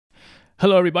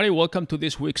Hello, everybody. Welcome to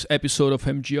this week's episode of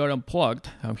MGR Unplugged.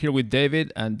 I'm here with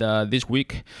David, and this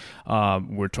week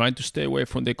we're trying to stay away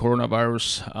from the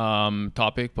coronavirus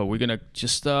topic, but we're going to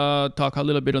just talk a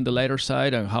little bit on the lighter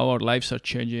side and how our lives are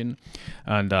changing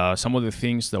and some of the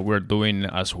things that we're doing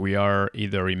as we are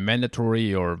either in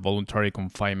mandatory or voluntary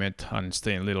confinement and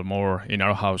staying a little more in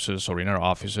our houses or in our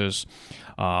offices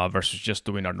versus just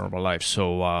doing our normal life.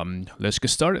 So let's get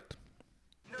started.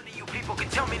 None of you people can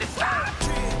tell me to stop.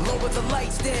 Lower the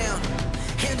lights down.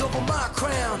 Hand over my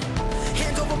crown.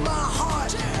 Hand over my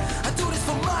heart. I do this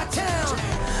for my town.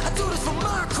 I do this for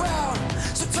my crowd.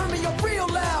 So turn me up real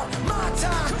loud. My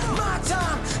time, my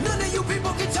time. None of you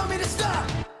people can tell me to stop.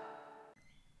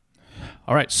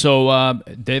 All right. So,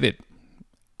 David,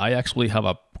 I actually have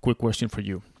a quick question for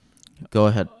you. Go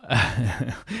ahead.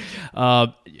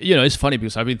 It's funny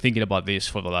because I've been thinking about this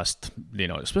for the last,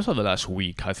 especially the last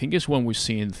week. I think it's when we've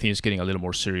seen things getting a little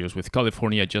more serious with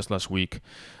California just last week,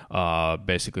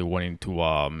 basically went into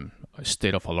a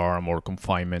state of alarm or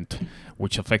confinement,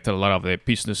 which affected a lot of the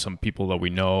business and people that we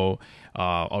know.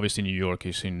 Obviously, New York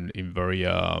is in very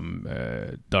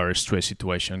dire stress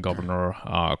situation. Governor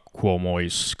Cuomo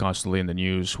is constantly in the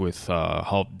news with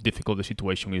how difficult the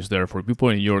situation is there for people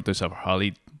in New York. There's a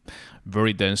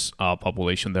very dense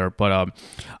population there. But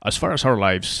as far as our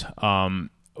lives,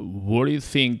 what do you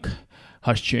think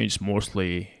has changed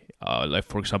mostly, like,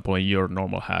 for example, in your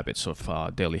normal habits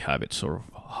of daily habits or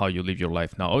how you live your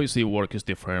life now? Obviously, work is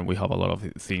different. We have a lot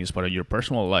of things. But in your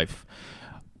personal life,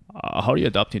 how are you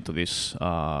adapting to this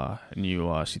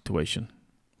new situation?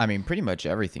 I mean, pretty much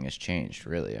everything has changed,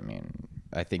 really. I mean,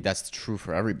 I think that's true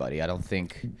for everybody. I don't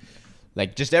think,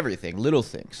 just everything, little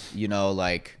things,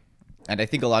 and I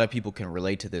think a lot of people can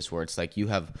relate to this where it's like you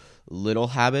have little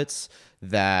habits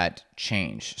that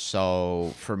change.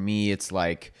 So for me, it's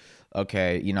like,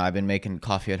 okay, I've been making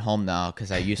coffee at home now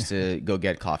because I used to go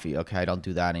get coffee. Okay, I don't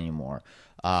do that anymore.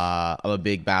 I'm a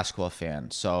big basketball fan.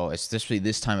 So especially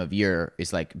this time of year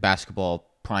is like basketball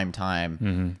prime time.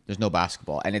 Mm-hmm. There's no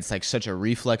basketball. And it's like such a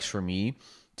reflex for me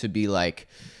to be like,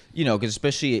 because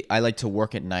especially I like to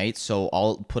work at night, so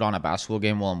I'll put on a basketball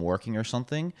game while I'm working or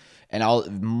something, and I'll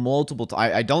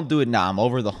I don't do it now. I'm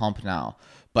over the hump now,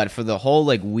 but for the whole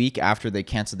week after they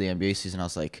canceled the NBA season, I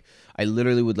was like, I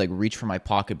literally would reach for my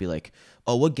pocket, be like,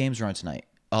 oh, what games are on tonight?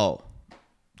 Oh,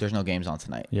 there's no games on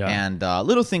tonight. Yeah. And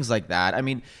little things like that. I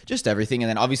mean, just everything, and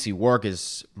then obviously work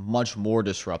is much more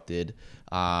disrupted,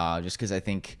 just because I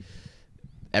think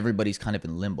everybody's kind of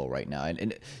in limbo right now,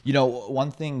 and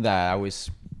one thing that I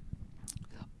was.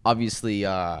 Obviously,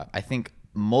 I think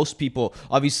most people,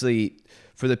 obviously,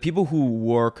 for the people who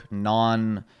work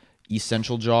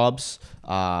non-essential jobs,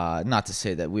 not to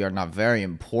say that we are not very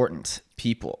important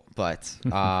people, but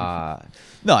no,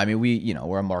 I mean,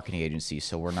 we're a marketing agency,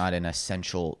 so we're not an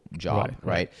essential job,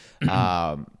 right?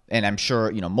 And I'm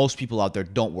sure, most people out there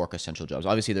don't work essential jobs.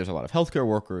 Obviously, there's a lot of healthcare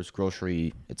workers,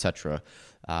 grocery, etc.,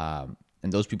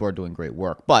 and those people are doing great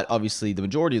work. But obviously, the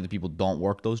majority of the people don't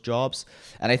work those jobs.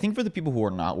 And I think for the people who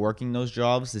are not working those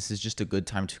jobs, this is just a good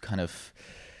time to kind of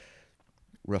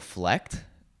reflect.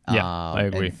 I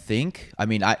agree. And think. I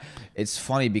mean, it's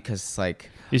funny because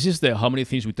it's just how many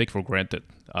things we take for granted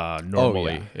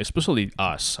normally, especially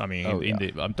us. I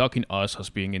mean, I'm talking us as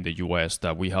being in the U.S.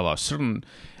 that we have a certain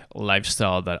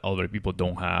lifestyle that other people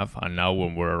don't have, and now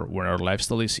when our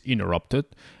lifestyle is interrupted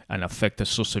and affected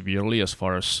so severely as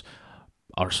far as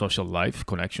our social life,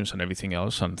 connections, and everything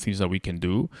else, and things that we can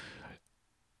do,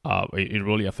 it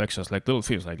really affects us. Like little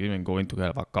things, like even going to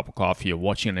have a cup of coffee or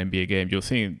watching an NBA game.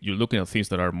 You're looking at things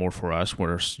that are more for us,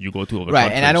 whereas you go to other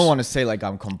countries. And I don't want to say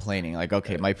I'm complaining.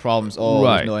 Okay, my problems.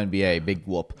 There's no NBA, big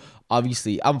whoop.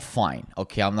 Obviously, I'm fine.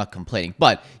 Okay, I'm not complaining.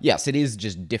 But yes, it is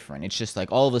just different. It's just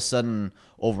all of a sudden,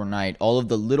 overnight, all of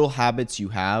the little habits you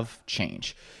have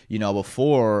change.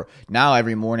 Before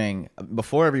every morning,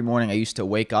 I used to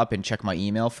wake up and check my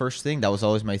email first thing. That was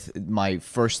always my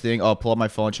first thing. I'll pull up my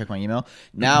phone, check my email.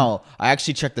 Now, I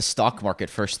actually check the stock market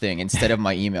first thing instead of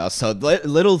my email. So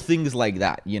little things like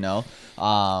that,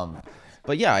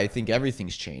 But yeah, I think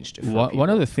everything's changed. One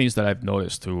of the things that I've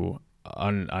noticed too,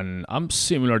 and I'm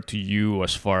similar to you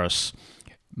as far as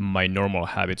my normal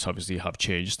habits obviously have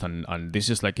changed, and this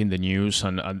is in the news,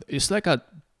 and it's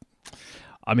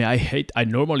I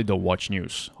normally don't watch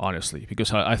news, honestly,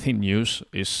 because I think news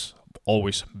is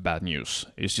always bad news.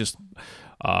 It's just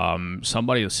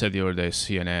somebody said the other day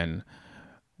CNN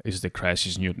is the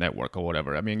crisis news network or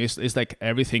whatever. I mean, it's like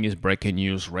everything is breaking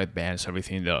news, red bands,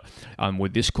 everything. And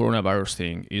with this coronavirus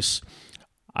thing,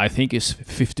 I think it's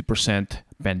 50%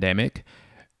 pandemic,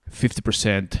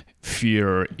 50%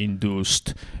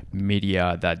 fear-induced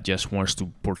media that just wants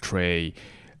to portray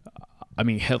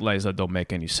headlines that don't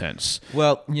make any sense.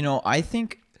 Well, I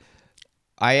think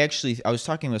I was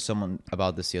talking with someone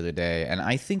about this the other day, and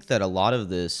I think that a lot of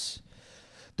this,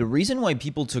 the reason why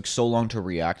people took so long to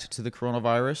react to the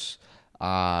coronavirus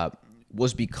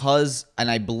was because,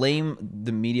 and I blame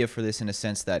the media for this in a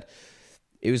sense that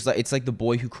it's like the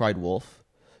boy who cried wolf.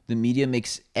 The media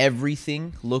makes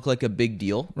everything look like a big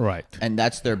deal. Right. And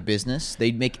that's their business.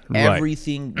 They make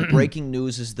everything, breaking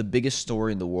news is the biggest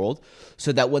story in the world.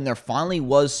 So that when there finally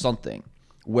was something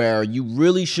where you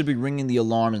really should be ringing the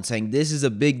alarm and saying, this is a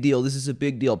big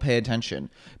deal, pay attention.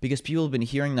 Because people have been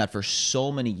hearing that for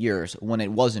so many years when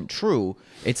it wasn't true.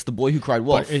 It's the boy who cried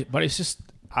wolf. But it's just,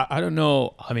 I don't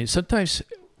know. Sometimes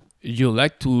you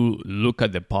like to look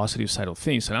at the positive side of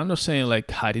things. And I'm not saying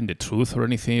like hiding the truth or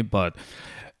anything, but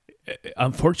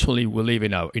unfortunately, we live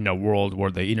in a world where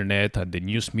the internet and the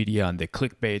news media and the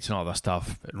clickbaits and all that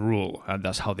stuff rule, and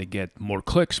that's how they get more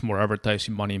clicks, more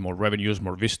advertising money, more revenues,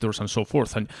 more visitors, and so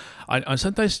forth. And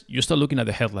sometimes you start looking at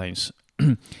the headlines,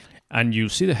 and you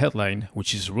see the headline,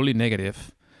 which is really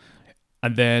negative,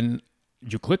 and then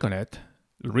you click on it,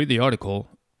 read the article.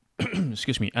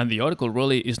 Excuse me, and the article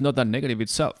really is not that negative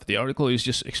itself. The article is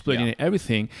just explaining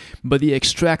everything, but they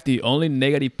extract the only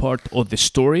negative part of the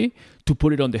story to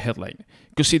put it on the headline.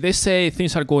 Because if they say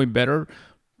things are going better,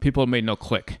 people may not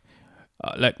click.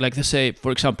 Like they say,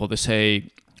 for example, they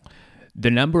say the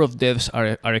number of deaths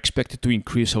are expected to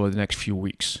increase over the next few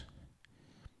weeks.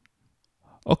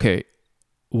 Okay,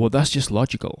 well, that's just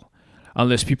logical.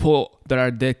 Unless people that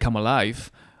are dead come alive,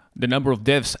 the number of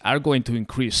deaths are going to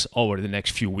increase over the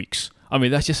next few weeks.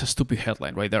 That's just a stupid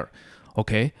headline right there,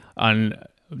 okay? And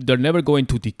they're never going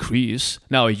to decrease.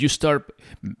 Now, if you start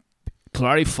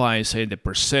clarifying, say, the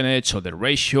percentage or the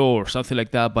ratio or something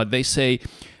like that, but they say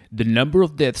the number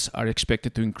of deaths are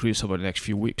expected to increase over the next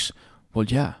few weeks. Well,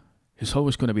 yeah, it's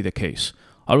always going to be the case.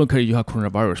 I don't care if you have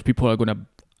coronavirus. People are going to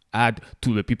add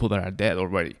to the people that are dead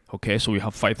already, okay? So we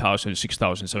have 5,000,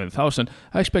 6,000, 7,000.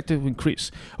 I expect it to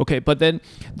increase, okay? But then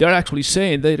they're actually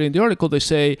saying that in the article, they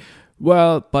say,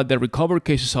 well, but the recovered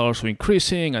cases are also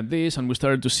increasing and this, and we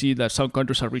started to see that some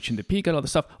countries are reaching the peak and all the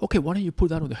stuff. Okay, why don't you put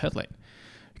that on the headline?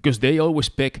 Because they always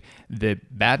pick the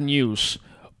bad news.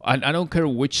 And I don't care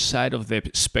which side of the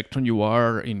spectrum you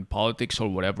are in politics or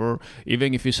whatever,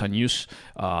 even if it's a news,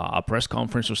 a press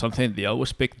conference or something, they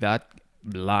always pick that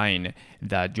line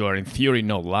that you are in theory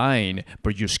not lying,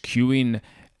 but you're skewing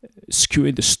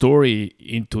the story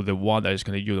into the one that is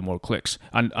going to give you the more clicks.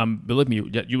 And believe me,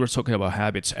 you were talking about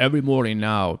habits. Every morning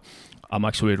now, I'm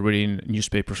actually reading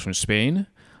newspapers from Spain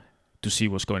to see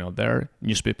what's going on there,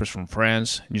 newspapers from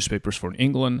France, newspapers from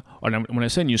England. And when I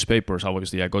say newspapers,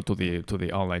 obviously I go to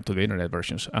the online, to the internet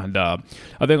versions, and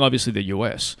then obviously the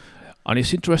US. And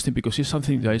it's interesting because it's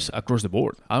something that is across the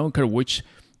board. I don't care which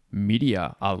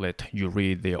media outlet you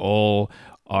read, they all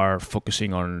are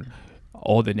focusing on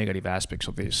all the negative aspects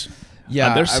of this. Yeah,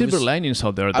 and there's silver linings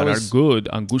out there that are good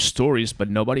and good stories, but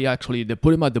nobody actually, they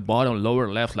put them at the bottom,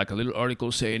 lower left, like a little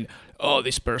article saying, oh,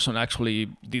 this person actually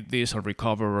did this or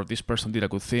recovered, or this person did a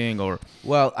good thing, or...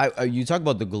 Well, you talk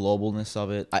about the globalness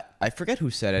of it. I forget who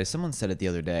said it. Someone said it the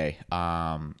other day.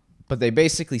 But they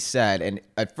basically said, and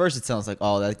at first it sounds like,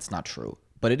 oh, that's not true.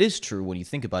 But it is true when you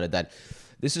think about it, that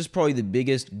this is probably the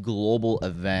biggest global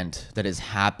event that has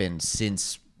happened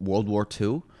since World War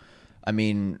II.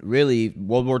 Really,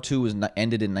 World War II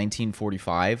ended in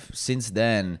 1945. Since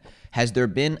then, has there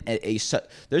been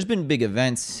there's been big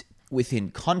events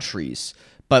within countries,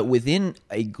 but within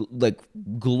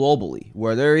globally,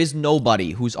 where there is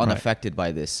nobody who's unaffected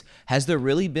by this, has there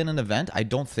really been an event? I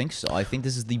don't think so. I think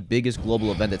this is the biggest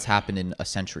global event that's happened in a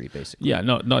century, basically. Yeah,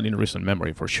 not in recent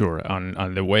memory, for sure.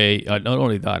 And the way, not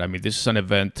only that, this is an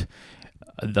event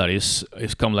that is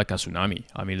come like a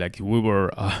tsunami. We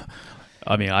were...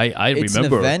 I remember... It's an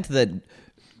event that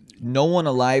no one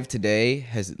alive today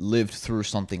has lived through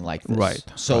something like this. Right.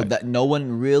 So that no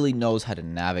one really knows how to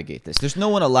navigate this. There's no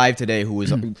one alive today who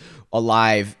was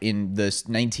alive in this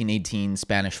 1918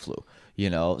 Spanish flu,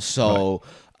 So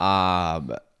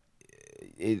I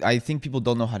think people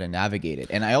don't know how to navigate it.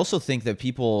 And I also think that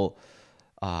people...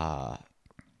 I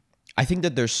think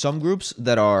that there's some groups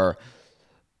that are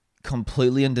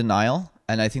completely in denial,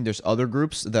 and I think there's other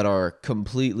groups that are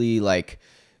completely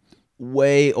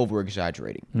way over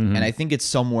exaggerating. Mm-hmm. And I think it's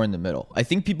somewhere in the middle. I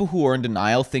think people who are in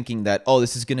denial thinking that, oh,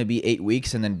 this is going to be 8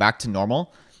 weeks and then back to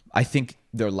normal, I think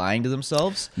they're lying to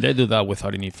themselves. They do that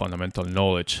without any fundamental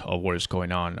knowledge of what is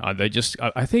going on. They just,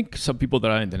 I think some people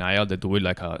that are in denial, they do it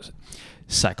like a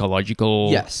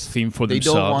psychological thing for they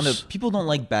themselves. Don't want to. People don't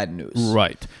like bad news,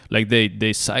 right? Like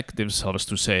they psych themselves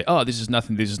to say, "Oh, this is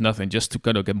nothing," just to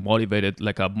kind of get motivated,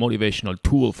 like a motivational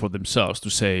tool for themselves to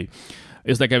say,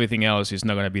 "It's like everything else. It's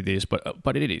not gonna be this,"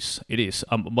 but it is. It is.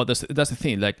 But that's the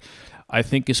thing. Like, I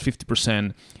think it's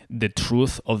 50% the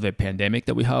truth of the pandemic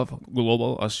that we have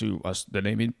global, as the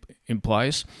name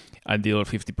implies, and the other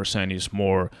 50% is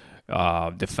more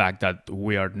the fact that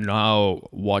we are now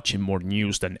watching more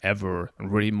news than ever,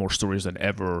 reading more stories than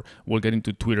ever. We'll get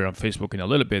into Twitter and Facebook in a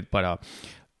little bit, but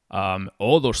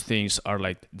all those things are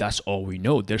like, that's all we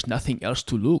know. There's nothing else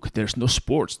to look. There's no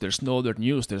sports. There's no other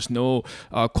news. There's no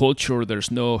culture.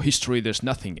 There's no history. There's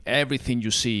nothing. Everything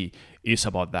you see is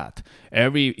about that.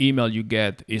 Every email you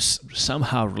get is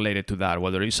somehow related to that,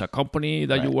 whether it's a company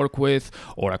that you work with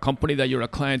or a company that you're a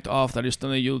client of that is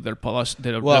telling you their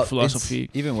philosophy.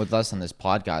 Even with us on this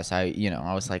podcast,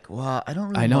 I was like, well, I don't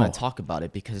really want to talk about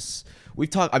it because we've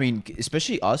talked, I mean,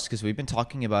 especially us, because we've been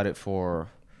talking about it for...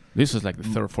 This is like the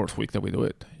third or fourth week that we do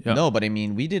it. Yeah. No, but I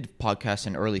mean, we did podcasts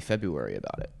in early February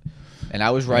about it. And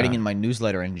I was writing in my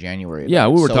newsletter in January. Yeah,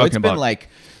 we were talking about... So it's been like,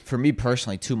 for me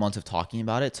personally, 2 months of talking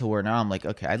about it to where now I'm like,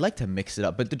 okay, I'd like to mix it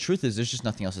up. But the truth is, there's just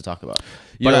nothing else to talk about.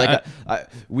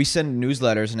 We send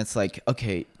newsletters and it's like,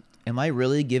 okay, am I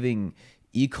really giving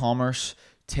e-commerce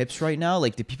tips right now?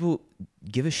 Like, do people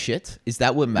give a shit? Is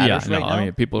that what matters right now? I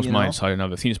mean, people's minds are in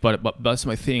other things. But that's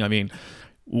my thing. I mean,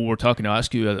 we were talking, I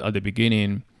asked you at the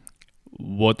beginning,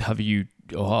 how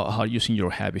are you seeing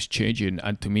your habits changing?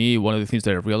 And to me, one of the things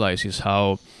that I realized is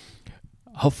how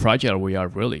fragile we are,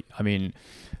 really. I mean,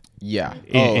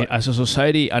 as a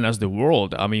society and as the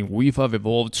world, I mean, we've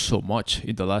evolved so much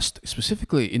in the last,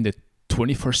 specifically in the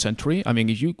 21st century. I mean,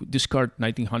 if you discard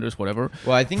 1900s, whatever.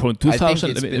 Well, I think from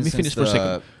 2000. Let me finish for a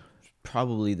second.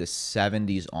 Probably the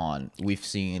 70s on, we've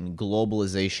seen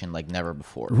globalization like never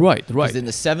before. Right. Because in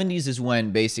the 70s is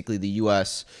when basically the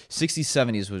U.S., 60s,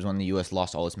 70s was when the U.S.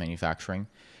 lost all its manufacturing.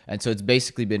 And so it's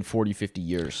basically been 40, 50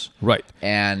 years. Right.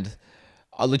 And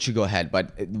I'll let you go ahead.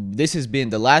 But this has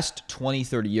been, the last 20,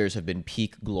 30 years have been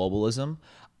peak globalism.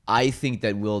 I think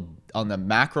that on the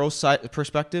macro side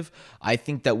perspective, I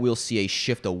think that we'll see a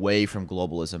shift away from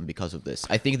globalism because of this.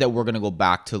 I think that we're going to go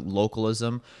back to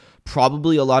localism.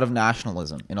 Probably a lot of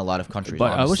nationalism in a lot of countries. But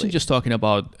honestly. I wasn't just talking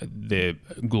about the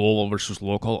global versus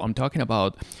local. I'm talking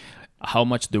about how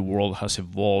much the world has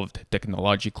evolved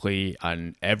technologically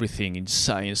and everything in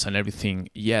science and everything.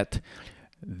 Yet,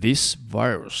 this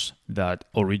virus that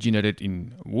originated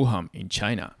in Wuhan, in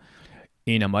China,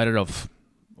 in a matter of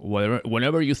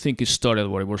whenever you think it started,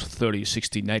 where it was 30,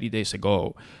 60, 90 days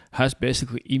ago, has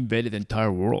basically invaded the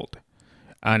entire world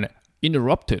and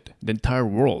interrupted the entire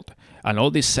world. And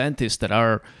all these scientists that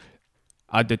are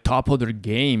at the top of their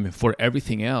game for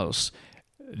everything else,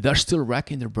 they're still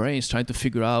racking their brains trying to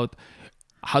figure out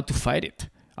how to fight it.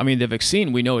 I mean, the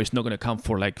vaccine, we know, is not going to come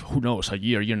for like, who knows, a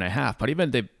year and a half. But even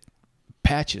the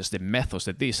patches, the methods,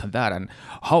 the this and that, and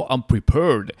how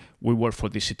unprepared we were for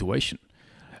this situation.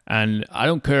 And I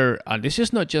don't care, and this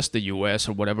is not just the US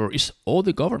or whatever, it's all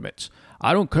the governments.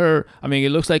 I don't care. I mean, it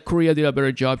looks like Korea did a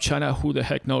better job. China, who the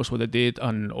heck knows what they did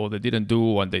or they didn't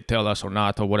do, and they tell us or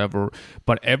not or whatever.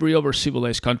 But every other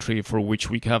civilized country for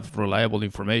which we have reliable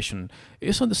information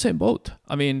is on the same boat.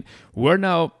 I mean, we're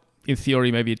now, in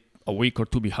theory, maybe a week or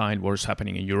two behind what's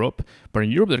happening in Europe. But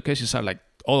in Europe, their cases are like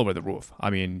all over the roof.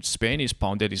 I mean, Spain is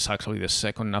pounded. It's actually the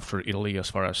second after Italy as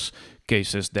far as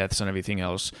cases, deaths, and everything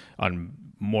else, and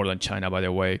more than China, by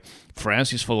the way.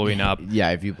 France is following up. Yeah,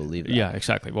 if you believe that. Yeah,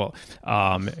 exactly. Well,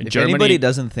 if Germany, anybody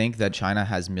doesn't think that China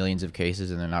has millions of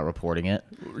cases and they're not reporting it,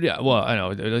 yeah, well, I know.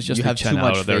 Let's just you have China too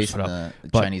much out of there. faith in the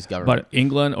Chinese government. But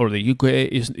England or the UK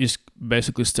is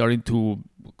basically starting to,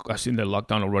 I've seen the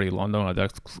lockdown already. London, they're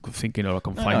thinking of a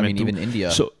confinement. I mean, even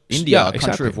India. So, India, yeah, a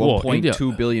country of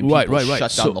 1.2 billion people,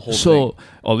 shut down the whole thing. So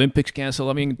Olympics cancel.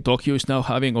 I mean, Tokyo is now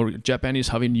having, or Japan is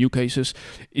having new cases.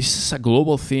 It's just a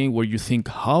global thing where you think,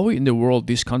 how in the world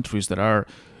these countries that are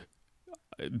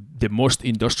the most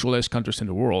industrialized countries in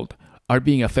the world are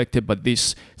being affected by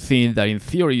this thing that in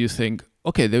theory you think,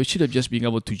 okay, they should have just been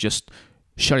able to just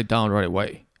shut it down right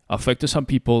away. Affected some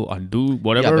people and do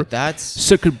whatever but that's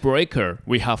circuit breaker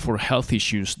we have for health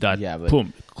issues that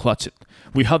boom, clutch it.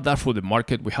 We have that for the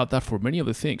market. We have that for many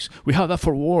other things. We have that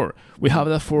for war. We have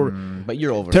that for but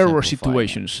you're terror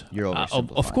situations. You're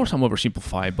oversimplifying. Of course, I'm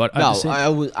oversimplifying, but no,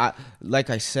 I like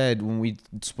I said when we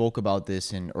spoke about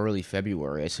this in early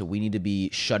February, I said we need to be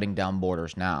shutting down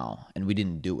borders now, and we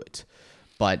didn't do it.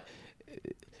 But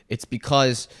It's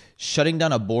because shutting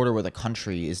down a border with a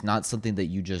country is not something that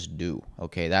you just do.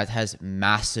 Okay, that has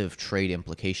massive trade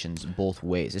implications both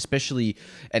ways, especially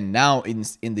and now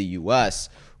in the U.S.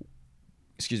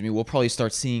 Excuse me, we'll probably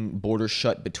start seeing borders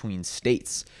shut between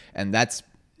states, and that's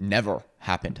never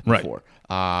happened before.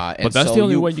 Right. But that's the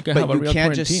only way you can have a real quarantine. You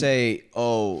can't just say,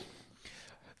 "Oh,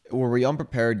 were we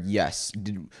unprepared?" Yes.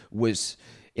 Was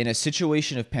in a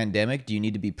situation of pandemic, do you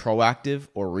need to be proactive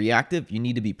or reactive? You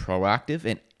need to be proactive,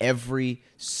 and every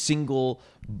single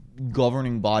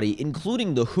governing body,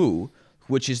 including the WHO,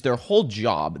 which is their whole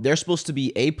job, they're supposed to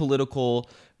be apolitical,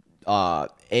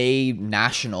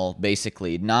 national,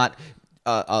 basically, not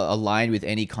aligned with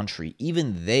any country.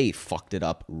 Even they fucked it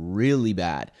up really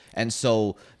bad. And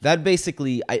so that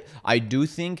basically, I do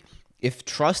think if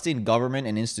trust in government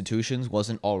and institutions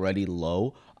wasn't already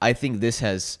low, I think this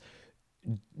has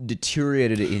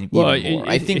deteriorated it even more.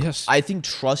 I think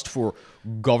trust for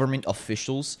government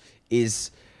officials is,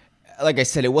 like I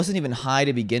said, it wasn't even high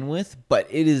to begin with, but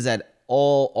it is at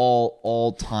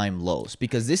all-time lows,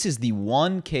 because this is the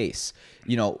one case,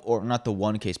 or not the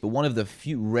one case, but one of the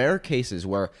few rare cases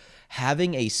where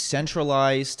having a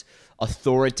centralized,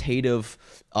 authoritative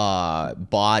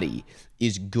body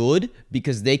is good,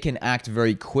 because they can act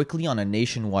very quickly on a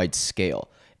nationwide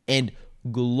scale. And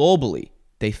globally,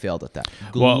 they failed at that.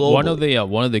 Well, one of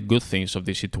the good things of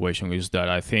this situation is that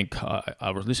I think I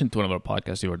was listening to another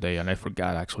podcast the other day, and I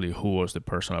forgot actually who was the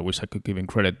person. I wish I could give him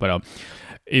credit, but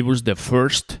it was the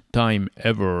first time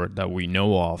ever that we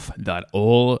know of that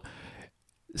all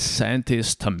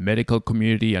scientists and medical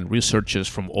community and researchers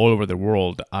from all over the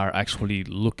world are actually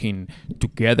looking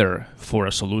together for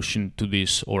a solution to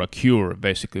this, or a cure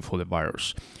basically for the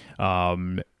virus.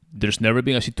 There's never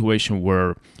been a situation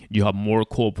where you have more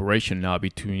cooperation now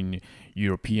between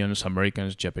Europeans,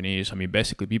 Americans, Japanese,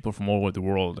 basically people from all over the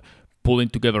world pulling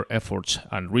together efforts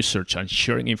and research and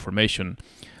sharing information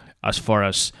as far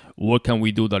as what can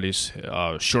we do that is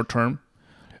short term,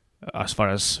 as far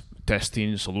as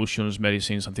testing, solutions,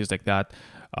 medicines, and things like that,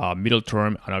 middle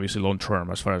term, and obviously long term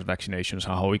as far as vaccinations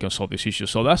and how we can solve these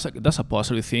issues. So that's a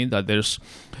positive thing, that there's,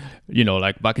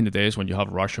 like back in the days when you have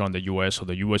Russia and the US, or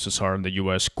the USSR and the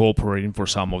US cooperating for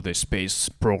some of the space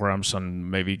programs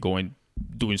and maybe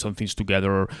doing some things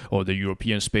together, or the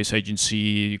European Space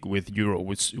Agency with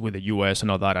the US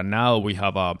and all that. And now we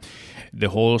have the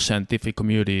whole scientific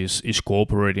community is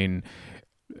cooperating,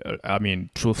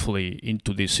 truthfully,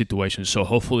 into this situation. So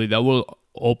hopefully that will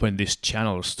open these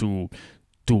channels to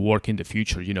work in the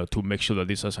future, to make sure that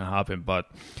this doesn't happen. But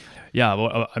yeah,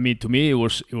 to me, it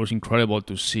was incredible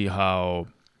to see how,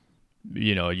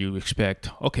 you expect,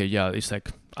 okay, yeah, it's like,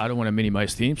 I don't want to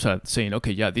minimize things, saying,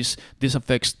 okay, yeah, this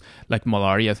affects like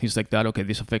malaria, things like that. Okay,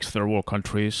 this affects third world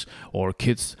countries, or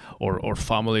kids, or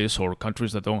families, or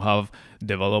countries that don't have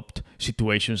developed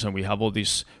situations, and we have all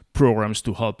these programs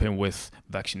to help them with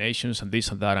vaccinations and this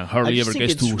and that, and hardly ever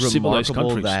gets to civilized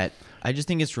countries. I just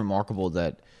think it's remarkable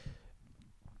that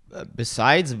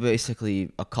besides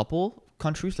basically a couple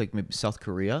countries, like maybe South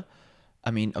Korea,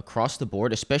 across the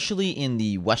board, especially in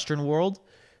the Western world,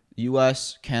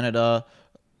 US, Canada,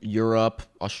 Europe,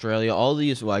 Australia, all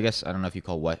these, well, I guess, I don't know if you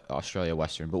call Australia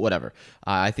Western, but whatever.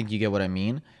 I think you get what I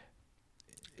mean.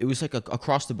 It was like a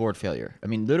across the board failure.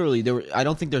 Literally, I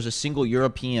don't think there's a single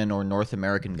European or North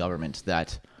American government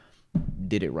that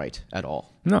did it right at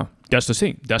all. No, that's the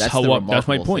thing. That's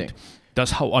my point. Thing.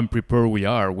 That's how unprepared we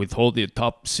are with all the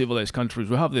top civilized countries.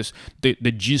 We have the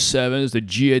G7s, the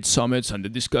G8 summits, and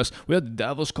we had the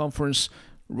Davos conference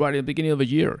right at the beginning of the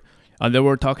year, and they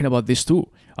were talking about this too.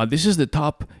 And this is the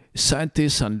top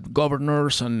scientists and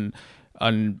governors and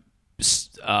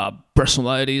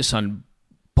personalities and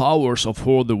powers of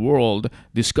all the world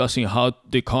discussing how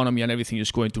the economy and everything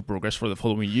is going to progress for the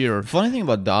following year. Funny thing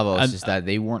about Davos is that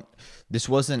this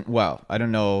wasn't, well, I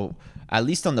don't know, at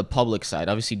least on the public side.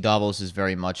 Obviously, Davos is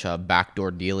very much a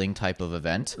backdoor dealing type of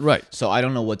event. Right. So I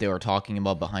don't know what they were talking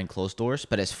about behind closed doors.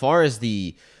 But as far as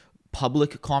the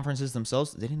public conferences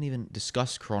themselves, they didn't even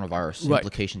discuss coronavirus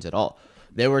implications at all.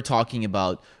 They were talking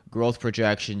about growth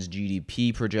projections,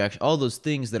 GDP projections, all those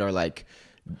things that are like,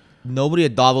 nobody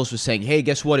at Davos was saying, hey,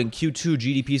 guess what? In Q2,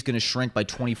 GDP is going to shrink by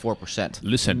 24%.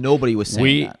 Listen, nobody was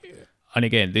saying that. And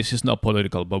again, this is not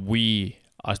political, but we,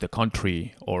 as the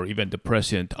country, or even the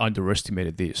president,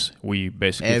 underestimated this. We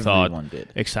basically Everyone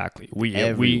did. Exactly.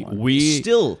 We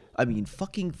still,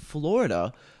 fucking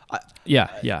Florida.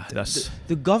 That's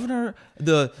the governor,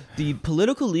 the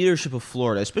political leadership of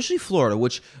Florida, especially Florida,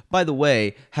 which, by the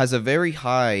way, has a very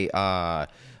high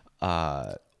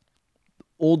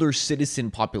older citizen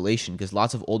population, because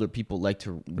lots of older people like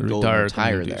to go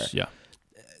retire there. Yeah.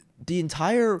 The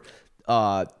entire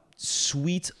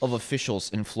suite of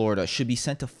officials in Florida should be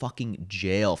sent to fucking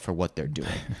jail for what they're doing.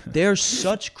 They're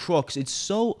such crooks. It's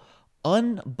so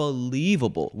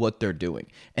unbelievable what they're doing.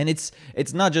 And it's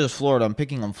not just Florida. I'm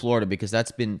picking on Florida because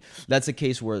that's a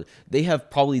case where they have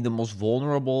probably the most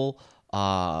vulnerable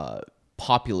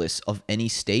populace of any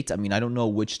state. I mean, I don't know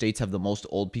which states have the most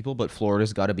old people, but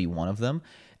Florida's got to be one of them.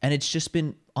 And it's just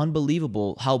been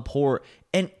unbelievable how poor.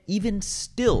 And even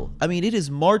still, I mean, it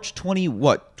is March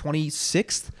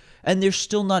 26th, and they're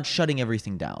still not shutting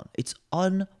everything down. It's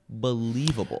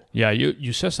unbelievable. Yeah,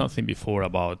 you said something before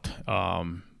about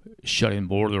shutting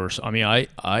borders. I mean, I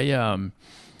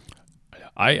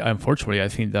unfortunately I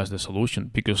think that's the solution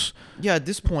because at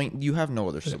this point you have no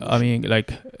other solution. I mean,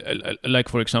 like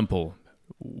for example,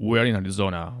 we're in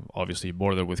Arizona, obviously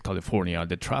border with California.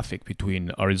 The traffic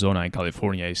between Arizona and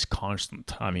California is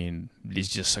constant. I mean, it's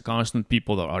just a constant.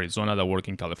 People that Arizona that work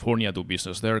in California do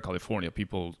business there. California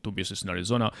people do business in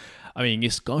Arizona. I mean,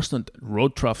 it's constant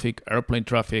road traffic, airplane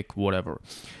traffic, whatever.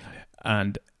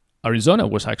 And Arizona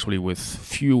was actually with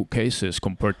few cases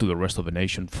compared to the rest of the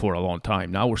nation for a long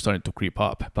time. Now we're starting to creep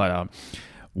up, but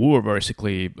we were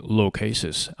basically low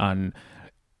cases. And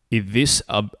if this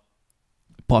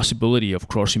possibility of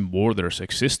crossing borders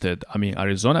existed, I mean,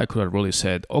 Arizona could have really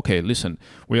said, okay, listen,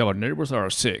 we have our neighbors that are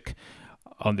sick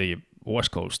on the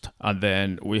West Coast, and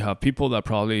then we have people that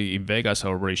probably in Vegas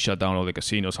have already shut down all the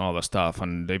casinos and all that stuff,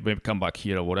 and they may come back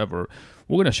here or whatever.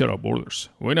 We're going to shut our borders.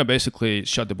 We're going to basically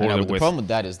shut the border. The problem with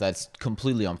that is that's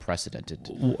completely unprecedented.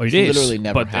 It is. Literally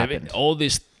never happened. All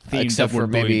these things except for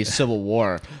maybe Civil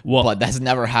War, but that's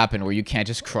never happened where you can't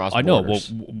just cross borders. I know.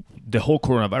 Well, the whole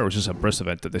coronavirus is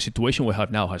unprecedented. The situation we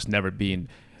have now has never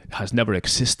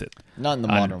existed. Not in the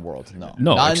modern world, no.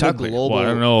 No, not exactly. In the global, I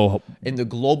don't know. In the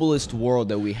globalist world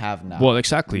that we have now. Well,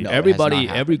 exactly. No, Everybody,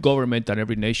 every government and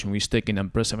every nation is taking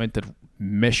unprecedented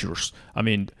measures. I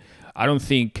mean, I don't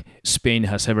think Spain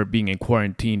has ever been in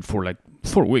quarantine for like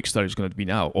 4 weeks that it's going to be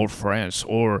now, or France,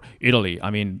 or Italy. I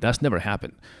mean, that's never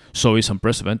happened. So it's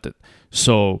unprecedented.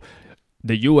 So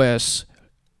the U.S.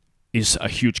 is a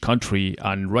huge country,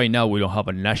 and right now we don't have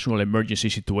a national emergency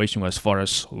situation as far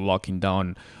as locking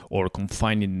down or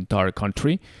confining the entire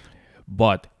country,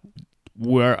 but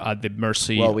we're at the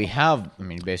mercy. Well, we have,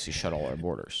 basically shut all our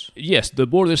borders. Yes, the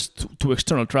borders to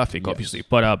external traffic, obviously,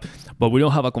 but we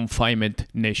don't have a confinement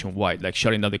nationwide, like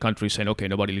shutting down the country, saying, okay,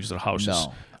 nobody leaves their houses.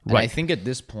 No, and I think at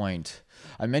this point,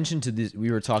 I mentioned to this,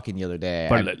 we were talking the other day.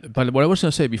 But what I was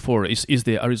going to say before is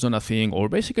the Arizona thing, or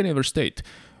basically any other state.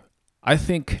 I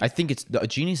think it's the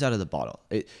genie's out of the bottle.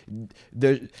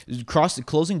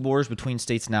 Closing borders between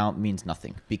states now means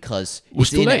nothing because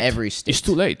it's in every state. It's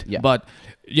too late. Yeah. But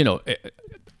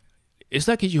it's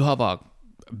like if you have a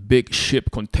big ship,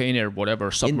 container,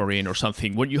 whatever, submarine or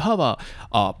something. When you have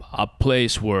a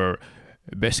place where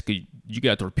basically you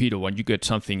get a torpedo and you get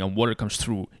something and water comes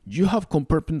through, you have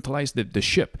compartmentalized the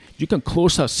ship. You can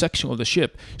close a section of the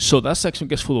ship so that section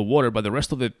gets full of water, but the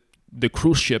rest of the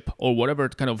cruise ship or whatever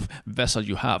kind of vessel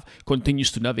you have continues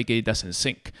to navigate, doesn't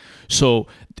sink. So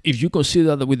if you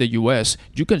consider that with the U.S.,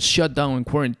 you can shut down and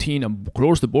quarantine and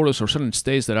close the borders for certain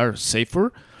states that are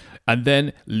safer, and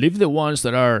then leave the ones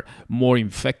that are more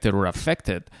infected or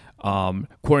affected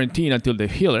quarantine until they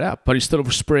heal it up, but instead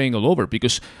of spraying all over,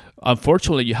 because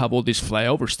unfortunately you have all these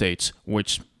flyover states,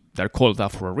 which they're called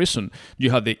that for a reason.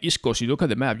 You have the East Coast. You look at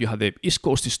the map. You have the East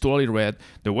Coast is totally red.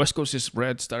 The West Coast is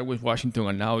red. Started with Washington,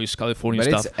 and now it's California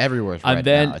stuff. But it's everywhere. And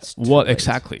then,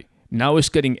 exactly. Now it's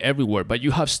getting everywhere. But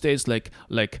you have states like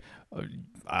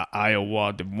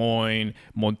Iowa, Des Moines,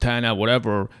 Montana,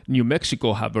 whatever. New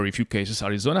Mexico have very few cases.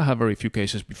 Arizona have very few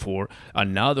cases before,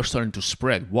 and now they're starting to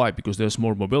spread. Why? Because there's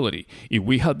more mobility. If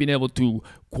we had been able to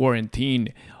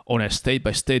quarantine on a state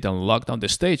by state and lock down the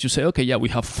states, you say, okay, yeah, we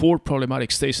have 4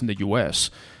 problematic states in the U.S.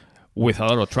 with a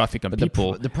lot of traffic and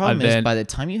people. The problem is by the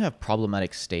time you have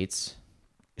problematic states,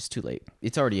 it's too late.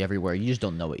 It's already everywhere. You just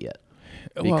don't know it yet.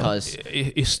 Because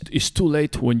it's too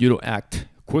late when you don't act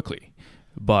quickly.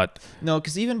 But no,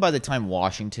 because even by the time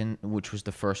Washington, which was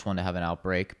the first one to have an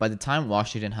outbreak, by the time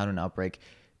Washington had an outbreak,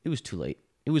 it was too late.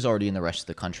 It was already in the rest of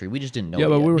the country. We just didn't know it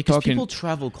but yet. We were because talking... people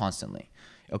travel constantly.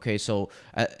 Okay, so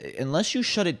unless you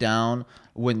shut it down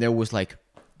when there was like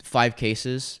 5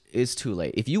 cases, it's too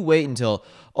late. If you wait until,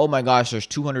 oh my gosh, there's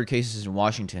 200 cases in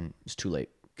Washington, it's too late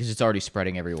because it's already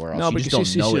spreading everywhere else. No, you because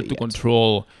just don't know it's easier to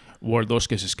control where those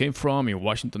cases came from. In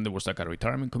Washington, there was like a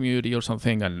retirement community or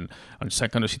something, and some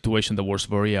kind of situation that was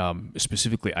very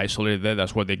specifically isolated there.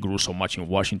 That's why they grew so much in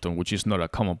Washington, which is not a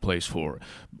common place for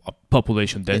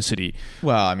population density.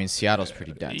 Seattle's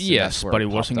pretty dense. Yes, but it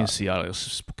wasn't in Seattle. It was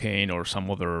Spokane or some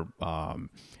other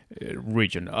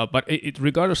region. But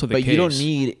regardless of the case... But you don't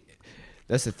need...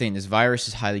 That's the thing. This virus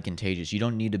is highly contagious. You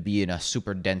don't need to be in a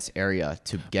super dense area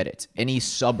to get it. Any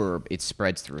suburb, it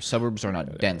spreads through. Suburbs are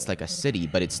not dense like a city,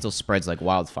 but it still spreads like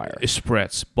wildfire. It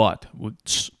spreads, but with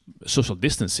social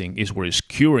distancing is where it's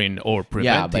curing or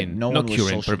preventing. Yeah, but no one was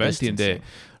social preventing distancing.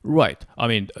 Right. I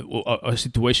mean, a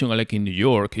situation like in New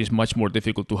York is much more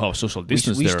difficult to have social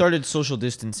distance. We there. started social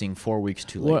distancing 4 weeks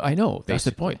too late. Well, I know that's the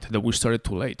basically. point, that we started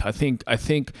too late. I think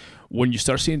when you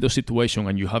start seeing those situations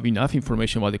and you have enough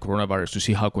information about the coronavirus to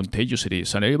see how contagious it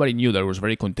is, and everybody knew that it was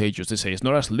very contagious. They say it's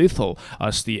not as lethal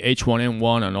as the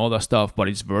H1N1 and all that stuff, but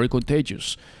it's very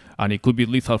contagious, and it could be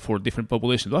lethal for different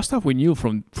populations. That stuff we knew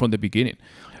from the beginning.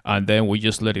 And then we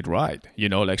just let it ride,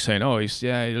 like saying, "Oh,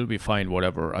 it'll be fine,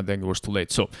 whatever." And then it was too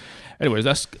late. So, anyways,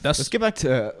 that's. Let's get back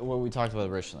to what we talked about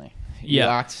originally. Yeah. You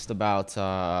asked about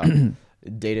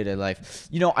day-to-day life.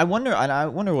 I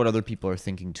wonder what other people are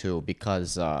thinking too,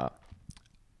 because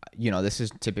this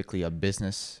is typically a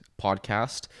business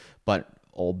podcast, but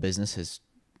all business has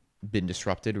been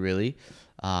disrupted, really.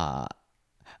 I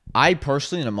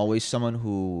personally, and I'm always someone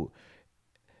who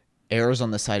errs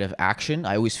on the side of action.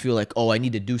 I always feel like, I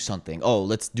need to do something.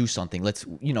 Let's do something. Let's,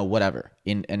 whatever,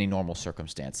 in any normal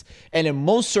circumstance. And in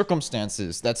most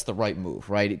circumstances, that's the right move,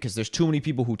 right? Because there's too many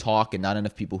people who talk and not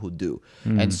enough people who do.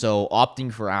 And so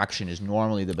opting for action is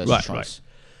normally the best choice.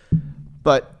 Right.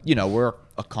 But, we're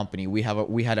a company. We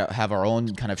had to have our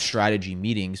own kind of strategy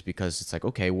meetings, because it's like,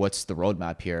 okay, what's the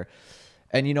roadmap here?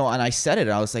 And, and I said it,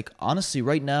 I was like, honestly,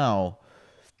 right now,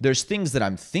 there's things that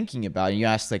I'm thinking about. And you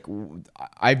asked, like,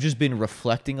 I've just been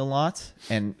reflecting a lot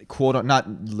and not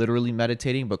literally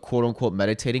meditating, but quote unquote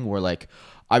meditating, where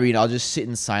I'll just sit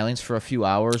in silence for a few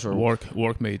hours, or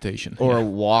work meditation, or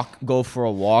go for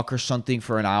a walk or something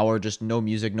for an hour, just no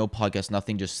music, no podcast,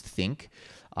 nothing, just think.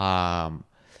 And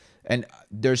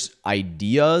there's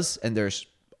ideas and there's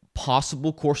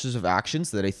possible courses of actions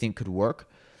that I think could work.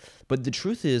 But the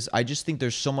truth is, I just think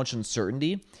there's so much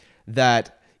uncertainty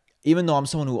that, even though I'm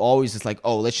someone who always is like,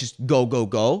 let's just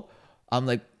go, I'm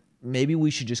like, maybe we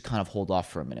should just kind of hold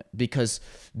off for a minute, because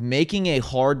making a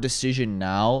hard decision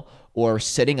now or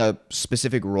setting a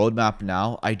specific roadmap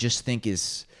now, I just think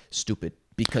is stupid,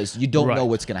 because you don't know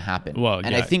what's going to happen. Well,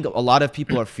 and I think a lot of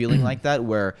people are feeling like that,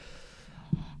 where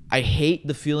I hate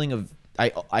the feeling of,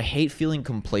 I hate feeling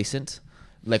complacent.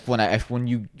 Like when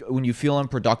you feel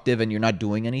unproductive and you're not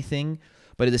doing anything,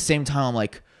 but at the same time, I'm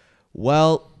like,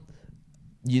 well,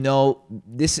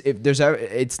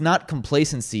 it's not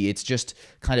complacency. It's just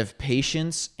kind of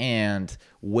patience and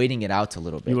waiting it out a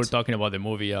little bit. You were talking about the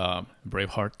movie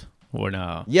Braveheart.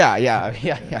 Yeah.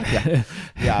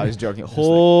 I was joking.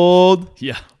 Hold.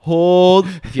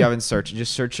 If you haven't searched,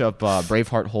 just search up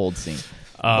Braveheart hold scene.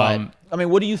 But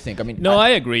what do you think? No, I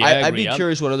agree. I'd be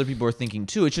curious what other people are thinking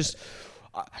too. It's just,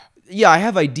 I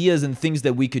have ideas and things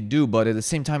that we could do, but at the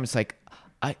same time, it's like,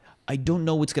 I don't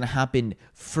know what's going to happen.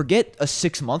 Forget a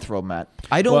 6-month roadmap.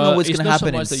 I don't know what's going to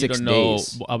happen in 6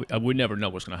 days. I would never know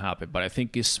what's going to happen, but I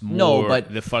think it's more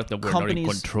the fact that we're not in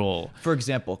control. For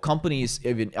example, companies,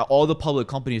 even all the public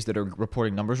companies that are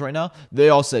reporting numbers right now, they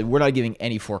all said, we're not giving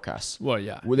any forecasts. Well,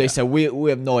 yeah. Where they said, we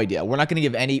have no idea. We're not going to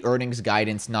give any earnings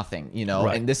guidance, nothing,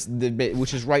 Right. And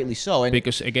which is rightly so. And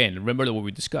because, again, remember what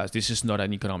we discussed. This is not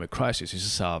an economic crisis. This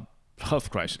is a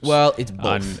health crisis. Well, it's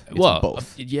both. And,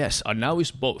 both. Yes, and now it's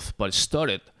both. But it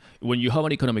started when you have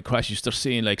an economic crisis. You start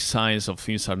seeing signs of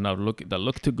things that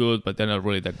look too good, but they're not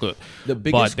really that good. The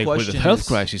biggest question with the health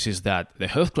crisis is that the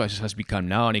health crisis has become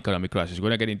now an economic crisis. We're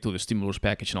gonna get into the stimulus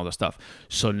package and all that stuff.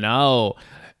 So now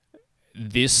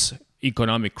this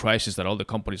economic crisis that all the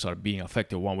companies are being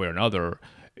affected one way or another.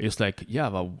 It's like,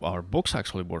 our books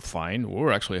actually were fine. We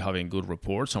were actually having good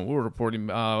reports, and we were reporting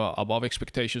above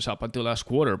expectations up until last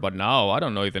quarter. But now, I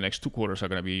don't know if the next 2 quarters are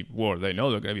going to be, they know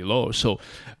they're going to be low. So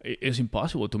it's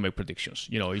impossible to make predictions.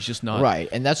 It's just not. Right.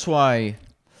 And that's why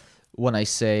when I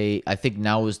say I think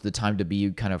now is the time to be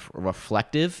kind of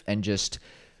reflective and just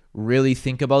really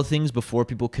think about things before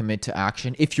people commit to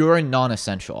action. If you're a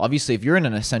non-essential, obviously, if you're in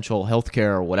an essential healthcare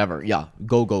or whatever,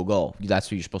 go. That's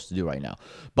what you're supposed to do right now.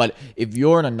 But if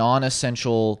you're in a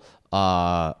non-essential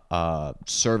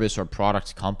service or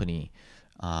product company,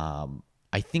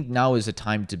 I think now is a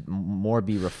time to more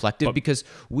be reflective, because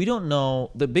we don't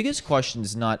know. The biggest question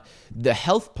is not the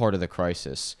health part of the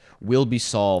crisis will be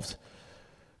solved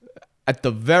at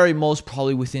the very most,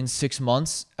 probably within 6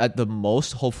 months, at the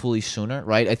most, hopefully sooner,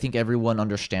 right? I think everyone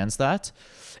understands that.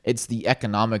 It's the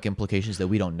economic implications that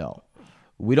we don't know.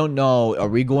 We don't know, are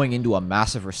we going into a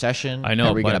massive recession? I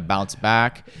know. Are we going to bounce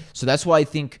back? So that's why I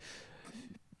think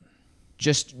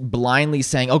just blindly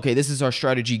saying, okay, this is our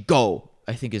strategy, go,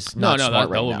 I think is not smart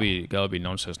right now. That would be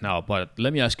nonsense now. But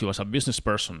let me ask you, as a business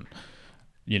person,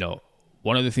 you know,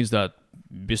 one of the things that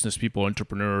business people,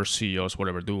 entrepreneurs, CEOs,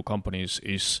 whatever, do companies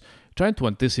is trying to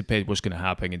anticipate what's going to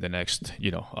happen in the next,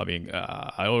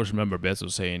 I always remember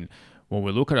Bezos saying, when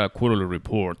we look at a quarterly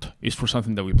report, it's for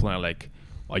something that we plan like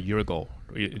a year ago.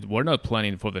 We're not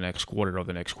planning for the next quarter or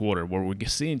the next quarter. What we're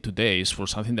seeing today is for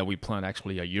something that we planned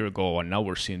actually a year ago, and now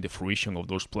we're seeing the fruition of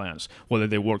those plans, whether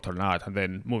they worked or not, and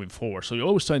then moving forward. So you're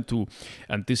always trying to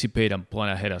anticipate and plan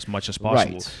ahead as much as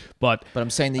possible. Right. But I'm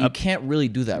saying that you can't really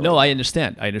do that. No, right I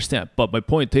understand. But my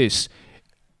point is,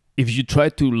 if you try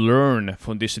to learn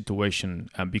from this situation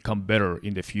and become better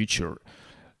in the future,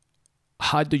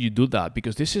 how do you do that?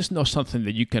 Because this is not something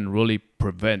that you can really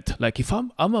prevent. Like if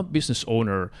I'm a business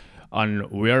owner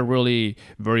and we are really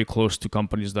very close to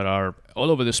companies that are all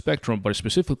over the spectrum, but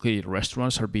specifically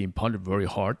restaurants are being pounded very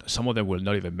hard. Some of them will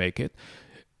not even make it.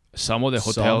 Some of the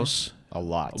hotels, a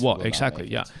lot. Well, will not exactly,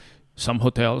 make yeah. it. Some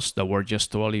hotels that were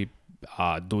just totally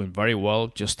doing very well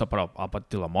just up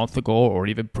until a month ago, or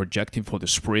even projecting for the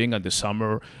spring and the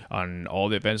summer and all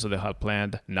the events that they had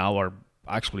planned now are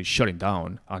actually shutting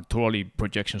down and totally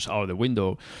projections out of the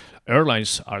window.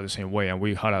 Airlines are the same way, and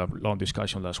we had a long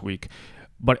discussion last week.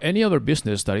 But any other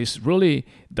business that is really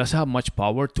doesn't have much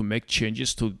power to make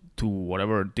changes to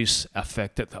whatever this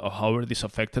affected or however this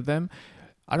affected them,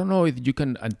 I don't know if you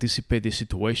can anticipate this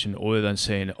situation other than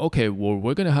saying, okay, well,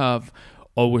 we're going to have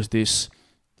always this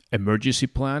emergency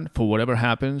plan for whatever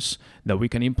happens that we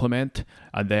can implement,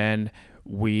 and then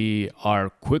we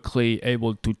are quickly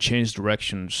able to change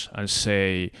directions and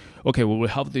say, okay, well, we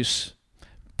have these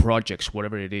projects,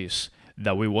 whatever it is,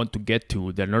 that we want to get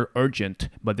to. They're not urgent,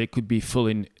 but they could be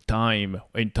filling time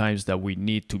in times that we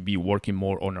need to be working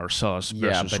more on ourselves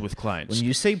versus with clients. When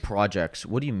you say projects,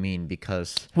 what do you mean?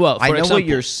 Because well, I know example, what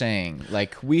you're saying.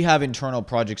 Like we have internal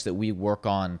projects that we work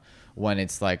on when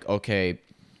it's like, okay,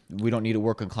 we don't need to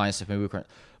work on client stuff. Maybe we can,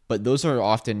 but those are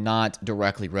often not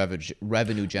directly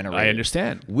revenue generating. I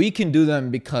understand. We can do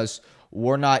them because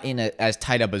we're not in as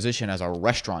tight a position as our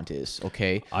restaurant is,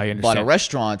 okay? I understand. But a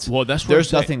restaurant, well,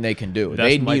 there's nothing they can do.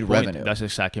 They need revenue. That's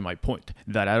exactly my point.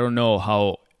 That I don't know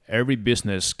how every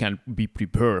business can be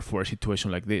prepared for a situation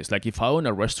like this. Like if I own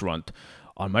a restaurant,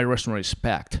 and my restaurant is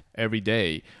packed every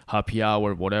day, happy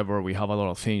hour, whatever, we have a lot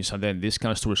of things, and then this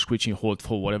comes to a screeching halt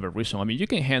for whatever reason. I mean, you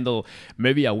can handle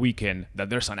maybe a weekend that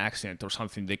there's an accident or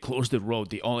something, they close the road,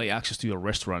 the only access to your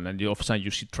restaurant, and all of a sudden you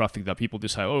see traffic that people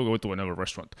decide, oh, we'll go to another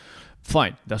restaurant.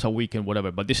 Fine, that's a weekend,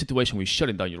 whatever. But this situation, we're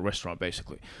shutting down your restaurant,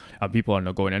 basically, and people are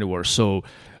not going anywhere. So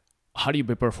how do you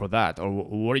prepare for that? Or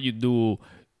what do you do?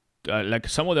 Like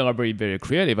some of them are very, very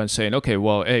creative and saying, okay,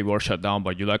 well, hey, we're shut down,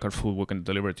 but you like our food, we're going to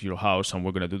deliver it to your house, and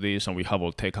we're going to do this, and we have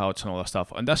all takeouts and all that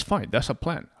stuff. And that's fine. That's a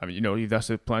plan. I mean, if that's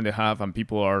the plan they have and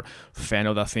people are fan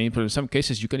of that thing, but in some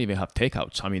cases, you can even have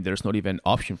takeouts. I mean, there's not even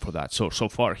option for that. So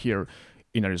far here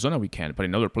in Arizona, we can, but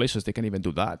in other places, they can even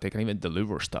do that. They can even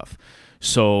deliver stuff.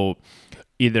 So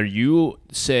either you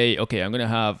say, okay, I'm going to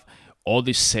have all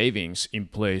these savings in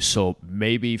place, so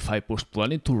maybe if I was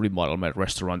planning to remodel my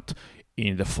restaurant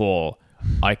in the fall,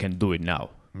 I can do it now.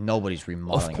 Nobody's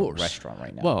remodeling a restaurant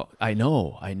right now. Well, I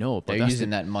know. But they're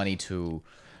using that money to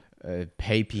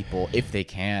pay people, if they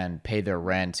can, pay their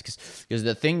rent. Because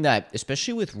the thing that,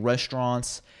 especially with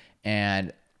restaurants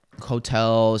and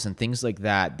hotels and things like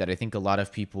that I think a lot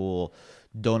of people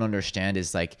don't understand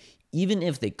is like, even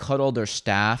if they cut all their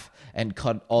staff and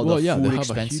cut all the food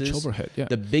expenses, a huge overhead,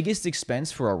 the biggest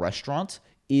expense for a restaurant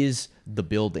is the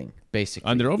building, basically,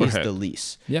 and their overhead. Is the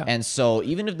lease. Yeah. And so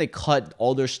even if they cut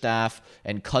all their staff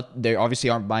and they obviously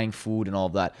aren't buying food and all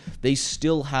of that, they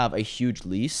still have a huge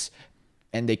lease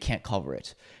and they can't cover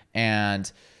it.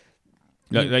 And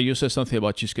you said something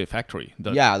about Cheesecake Factory.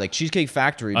 Like Cheesecake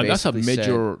Factory, and that's a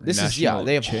major they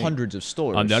have chain. Hundreds of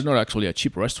stores. And they're not actually a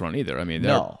cheap restaurant either. I mean,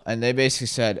 and they basically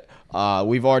said,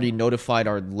 we've already notified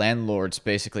our landlords,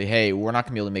 basically, hey, we're not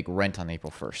going to be able to make rent on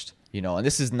April 1st. And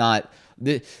this is not,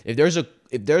 if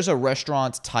there's a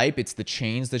restaurant type, it's the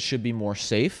chains that should be more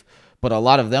safe, but a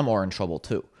lot of them are in trouble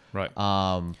too. Right.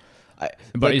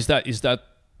 But is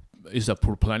that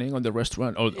poor planning on the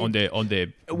restaurant or on the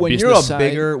when business you're a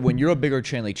side? bigger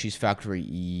chain like Cheese Factory,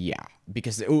 yeah,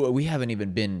 because we haven't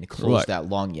even been closed that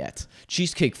long yet.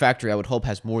 Cheesecake Factory, I would hope,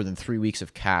 has more than 3 weeks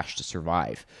of cash to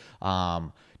survive.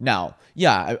 Now,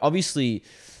 yeah, obviously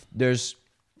there's.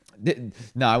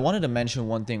 Now, I wanted to mention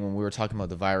one thing when we were talking about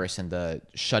the virus and the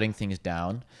shutting things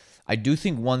down. I do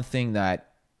think one thing that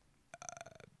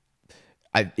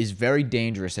is very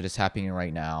dangerous that is happening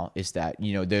right now is that,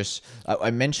 there's, I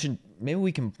mentioned, maybe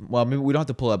we don't have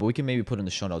to pull it up, but we can maybe put in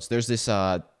the show notes. There's this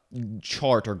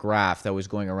chart or graph that was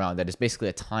going around that is basically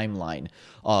a timeline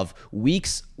of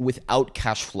weeks without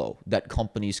cash flow that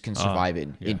companies can survive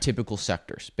in typical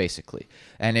sectors, basically.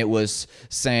 And it was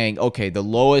saying, okay, the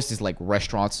lowest is like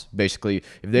restaurants. Basically,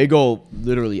 if they go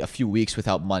literally a few weeks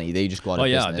without money, they just go out of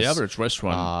business. The average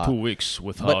restaurant 2 weeks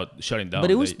without shutting down.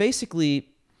 But it was basically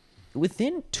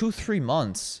within 2-3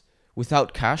 months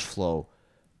without cash flow,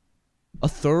 a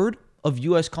third of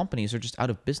U.S. companies are just out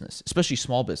of business, especially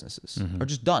small businesses, are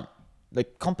just done.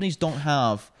 Like companies don't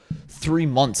have 3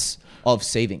 months of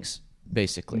savings,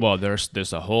 basically. Well,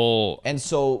 there's a whole... And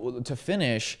so to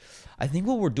finish, I think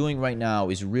what we're doing right now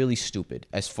is really stupid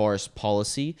as far as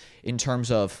policy in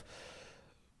terms of,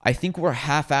 I think we're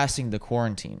half-assing the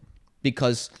quarantine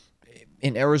because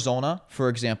in Arizona, for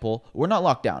example, we're not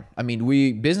locked down. I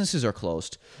mean, businesses are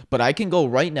closed, but I can go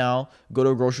right now, go to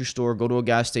a grocery store, go to a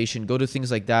gas station, go to things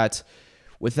like that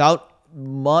without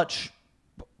much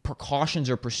precautions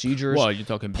or procedures. Well, you're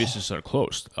talking businesses are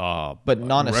closed, but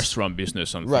not restaurant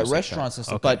business and right, things restaurants like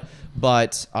and that. stuff.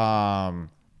 But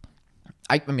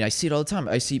I mean, I see it all the time.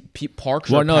 I see parks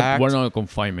We're are packed. We're not on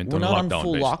confinement. We're not on lockdown,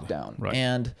 full basically. lockdown, Right.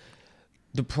 and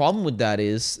the problem with that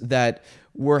is that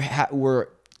we're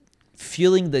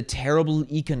feeling the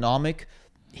terrible economic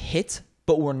hit,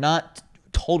 but we're not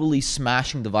totally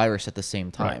smashing the virus at the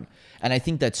same time. Right. And I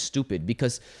think that's stupid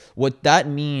because what that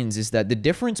means is that the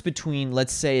difference between,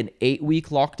 let's say, an 8-week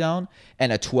lockdown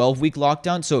and a 12-week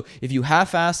lockdown. So if you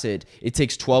half-ass it, it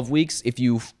takes 12 weeks. If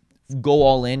you go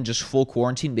all in, just full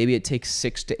quarantine, maybe it takes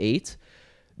 6 to 8.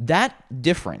 That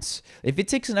difference, if it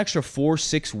takes an extra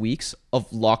 4-6 weeks of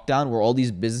lockdown where all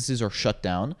these businesses are shut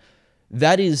down,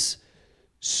 that is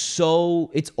so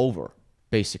it's over,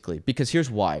 basically. Because here's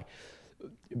why.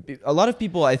 A lot of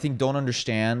people, I think, don't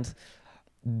understand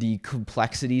the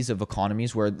complexities of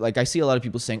economies where, like, I see a lot of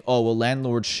people saying, oh, well,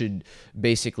 landlords should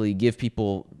basically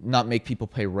not make people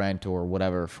pay rent or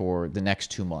whatever for the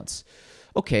next 2 months.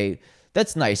 Okay,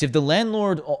 that's nice. If the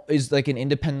landlord is like an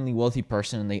independently wealthy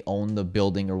person and they own the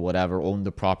building or whatever, own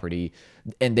the property,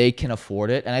 and they can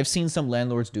afford it, and I've seen some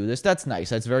landlords do this, that's nice.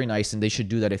 That's very nice, and they should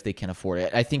do that if they can afford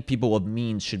it. I think people of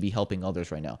means should be helping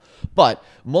others right now. But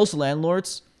most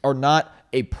landlords are not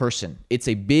a person. It's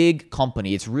a big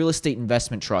company. It's real estate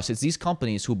investment trust. It's these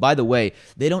companies who, by the way,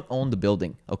 they don't own the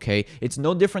building, okay? It's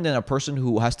no different than a person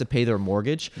who has to pay their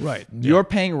mortgage. Right. You're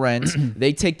paying rent.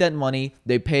 They take that money.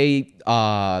 They pay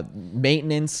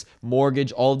maintenance,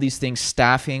 mortgage, all of these things,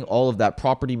 staffing, all of that,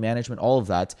 property management, all of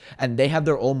that, and they have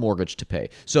their own mortgage to pay.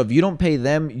 So if you don't pay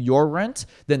them your rent,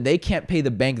 then they can't pay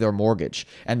the bank their mortgage.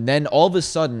 And then all of a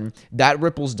sudden, that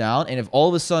ripples down, and if all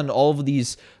of a sudden all of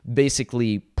these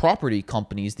basically property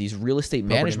companies, these real estate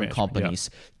management companies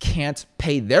can't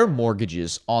pay their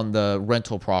mortgages on the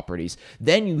rental properties,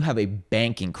 then you have a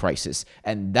banking crisis.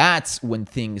 And that's when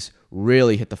things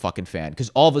really hit the fucking fan. Because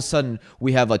all of a sudden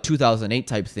we have a 2008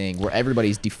 type thing where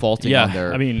everybody's defaulting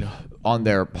on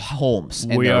their homes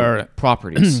and their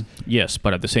properties. Yes,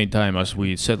 but at the same time, as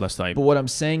we said last time. But what I'm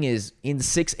saying is in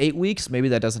 6-8 weeks, maybe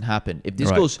that doesn't happen. If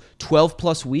this goes 12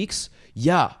 plus weeks,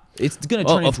 it's going to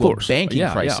turn into a banking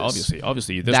crisis. Yeah,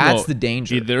 obviously. That's the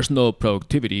danger. If there's no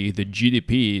productivity, the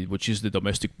GDP, which is the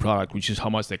domestic product, which is how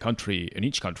much the country, in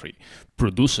each country,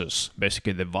 produces,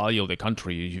 basically the value of the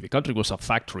country. If the country was a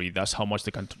factory, that's how much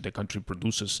the country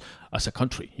produces as a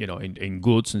country, in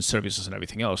goods and services and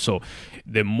everything else. So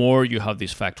the more you have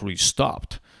these factories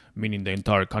stopped, meaning the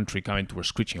entire country coming to a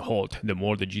screeching halt, the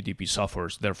more the GDP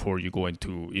suffers. Therefore, you go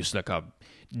into, it's like a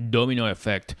domino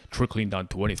effect trickling down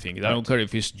to anything. I don't care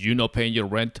if it's you not paying your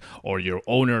rent or your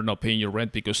owner not paying your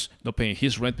rent not paying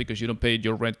his rent because you don't pay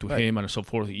your rent to him and so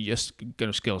forth. It just kind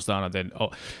of scales down and then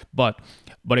but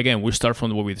again, we start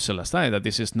from what we said last time, that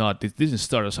this didn't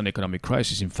start as an economic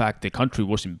crisis. In fact, the country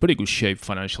was in pretty good shape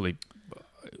financially,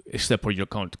 except for your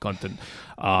content.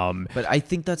 But I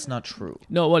think that's not true.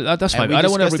 No, well, that's fine. I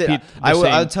don't want to repeat.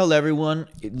 I'll tell everyone,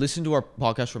 listen to our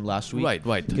podcast from last week.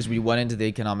 Right. Because we went into the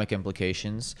economic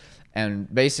implications.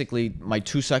 And basically, my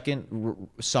 2-second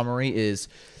summary is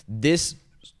this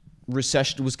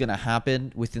recession was going to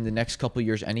happen within the next couple of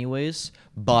years anyways,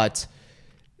 but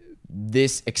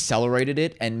this accelerated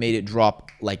it and made it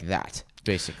drop like that.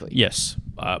 Basically, yes,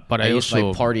 but I use also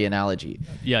my party analogy.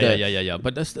 Yeah.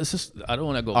 But that's just, I don't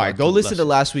want to go. All right, go listen to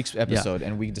last week's episode,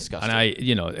 and we discussed.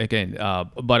 And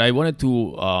but I wanted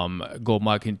to go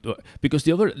back into, because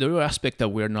the other aspect that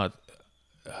we're not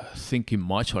thinking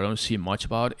much, or I don't see much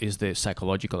about, is the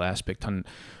psychological aspect, and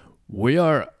we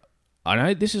are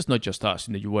this is not just us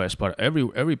in the U.S., but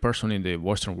every person in the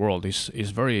Western world is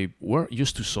very. We're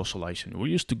used to socializing. We're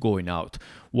used to going out.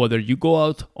 Whether you go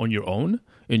out on your own,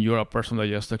 and you're a person that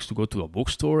just likes to go to a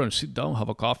bookstore and sit down, have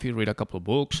a coffee, read a couple of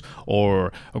books,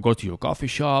 or go to your coffee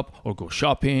shop, or go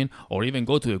shopping, or even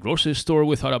go to the grocery store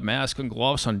without a mask and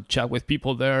gloves and chat with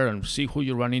people there and see who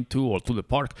you run into, or to the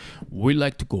park. We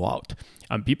like to go out,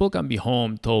 and people can be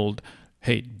home told,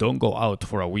 "Hey, don't go out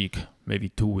for a week, maybe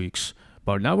 2 weeks."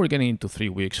 But now we're getting into 3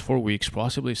 weeks, 4 weeks,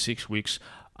 possibly 6 weeks.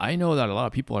 I know that a lot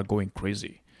of people are going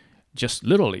crazy. Just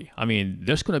literally. I mean,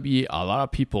 there's going to be a lot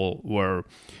of people where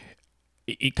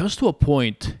it comes to a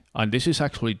point, and this is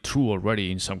actually true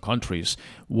already in some countries,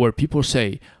 where people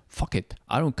say, fuck it,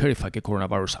 I don't care if I get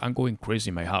coronavirus, I'm going crazy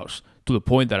in my house, to the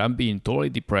point that I'm being totally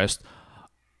depressed,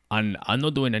 and I'm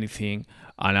not doing anything,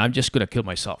 and I'm just going to kill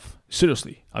myself.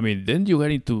 Seriously. I mean, then you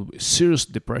get into serious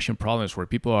depression problems where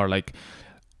people are like,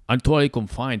 I'm totally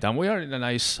confined, and we are in a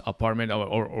nice apartment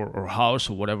or house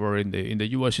or whatever. In the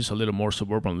US, it's a little more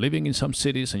suburban living in some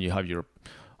cities, and you have your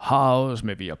house,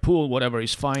 maybe a pool, whatever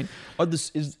is fine. Are the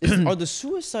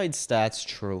suicide stats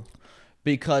true?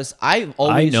 Because I've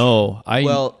always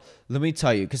let me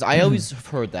tell you, because I always have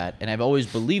heard that, and I've always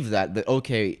believed that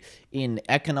okay, in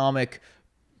economic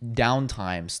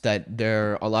downtimes, that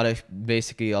there are a lot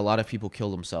of people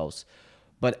kill themselves,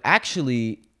 but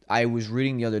actually, I was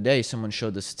reading the other day, someone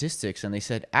showed the statistics, and they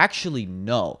said, actually,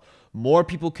 no. More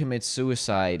people commit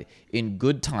suicide in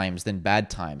good times than bad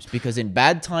times. Because in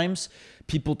bad times,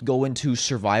 people go into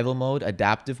survival mode,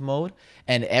 adaptive mode,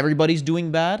 and everybody's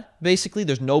doing bad, basically.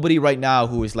 There's nobody right now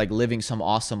who is, like, living some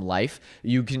awesome life.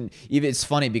 It's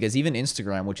funny, because even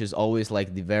Instagram, which is always,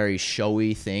 like, the very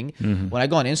showy thing, when I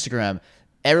go on Instagram,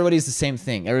 everybody's the same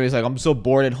thing. Everybody's like, I'm so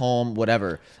bored at home,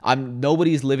 whatever.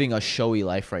 Nobody's living a showy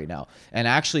life right now. And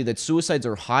actually, that suicides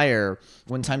are higher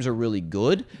when times are really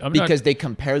good because they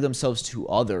compare themselves to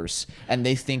others and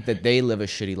they think that they live a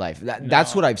shitty life.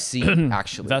 That's what I've seen,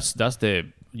 actually. That's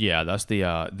the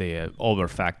over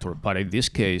factor. But in this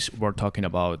case, we're talking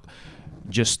about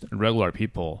just regular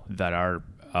people that are,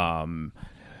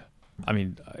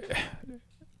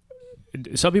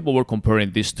 some people were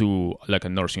comparing this to like a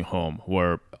nursing home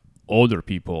where older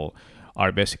people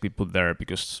are basically put there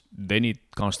because they need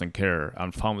constant care,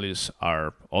 and families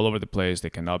are all over the place. They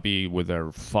cannot be with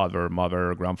their father,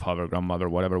 mother, grandfather, grandmother,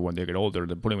 whatever. When they get older,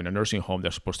 they put them in a nursing home.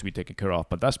 They're supposed to be taken care of.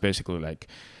 But that's basically like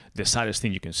the saddest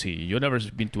thing you can see. You've never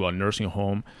been to a nursing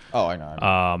home. Oh, I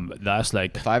know. That's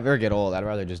like, if I ever get old, I'd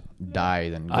rather just die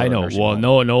than go I know. to a nursing Well,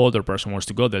 home. no other person wants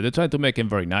to go there. They're trying to make it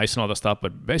very nice and all that stuff,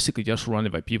 but basically just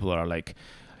surrounded by people that are like,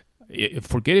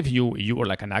 forget if you are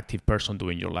like an active person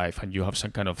doing your life and you have some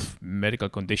kind of medical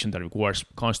condition that requires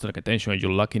constant attention and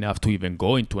you're lucky enough to even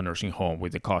go into a nursing home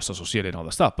with the costs associated and all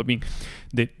that stuff. But I mean,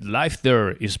 the life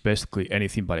there is basically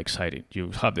anything but exciting.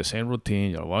 You have the same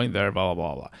routine, you're going there, blah,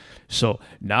 blah, blah, blah. So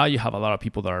now you have a lot of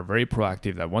people that are very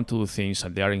proactive, that want to do things,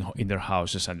 and they are in their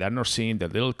houses, and they're not seeing the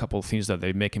little couple of things that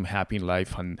they make them happy in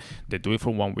life, and they do it for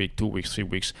 1 week, 2 weeks, 3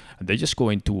 weeks, and they just go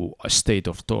into a state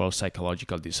of total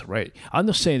psychological disarray. I'm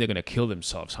not saying they're going to kill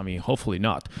themselves. I mean, hopefully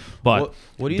not. But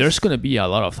there's going to be a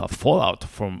lot of fallout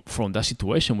from that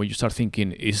situation where you start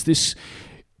thinking, is this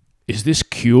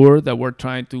cure that we're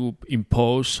trying to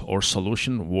impose or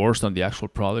solution worse than the actual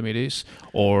problem it is?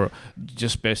 Or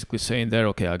just basically saying there,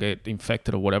 okay, I'll get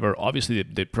infected or whatever. Obviously,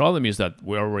 the problem is that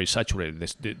we're already saturated.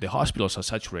 The hospitals are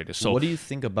saturated. So what do you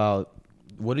think,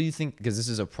 because this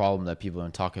is a problem that people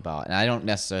don't talk about, and I don't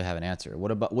necessarily have an answer. What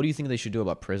do you think they should do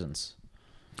about prisons?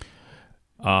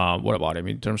 What about him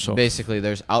in terms of... Basically,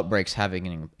 there's outbreaks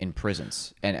happening in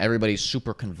prisons, and everybody's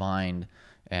super confined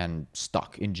and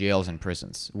stuck in jails and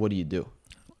prisons. What do you do?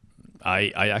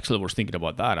 I actually was thinking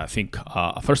about that. I think,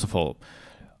 first of all,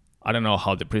 I don't know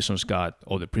how the prisoners got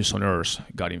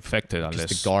infected unless...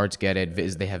 the guards get it,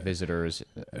 they have visitors.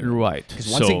 Right.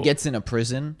 Because once it gets in a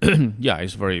prison... yeah,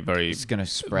 it's very, very... It's going to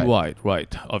spread.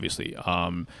 Right, obviously.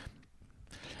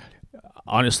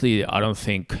 Honestly, I don't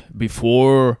think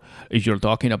before, if you're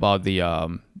talking about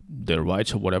their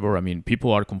rights or whatever, I mean,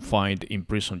 people are confined in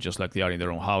prison just like they are in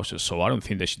their own houses. So I don't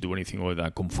think they should do anything other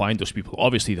than confine those people.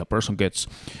 Obviously, if a person gets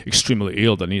extremely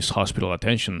ill that needs hospital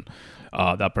attention,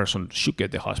 that person should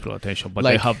get the hospital attention. But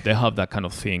like, they have that kind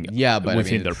of thing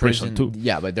within their prison too.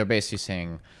 Yeah, but they're basically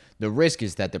saying the risk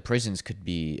is that the prisons could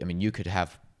be, I mean, you could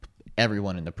have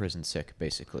everyone in the prison sick,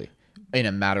 basically, in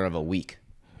a matter of a week.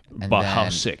 But how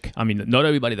sick? I mean, not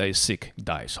everybody that is sick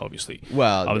dies, obviously.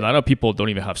 Well, a lot of people don't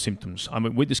even have symptoms. I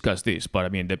mean, we discussed this, but I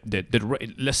mean,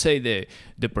 let's say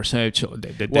the percentage,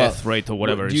 the death rate or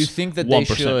whatever. Do you think that 1%.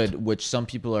 they should, which some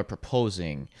people are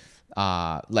proposing,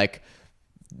 like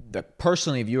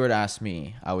personally, if you were to ask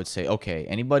me, I would say, okay,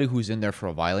 anybody who's in there for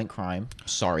a violent crime,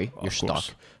 sorry, you're stuck.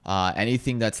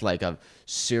 Anything that's like a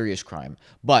serious crime.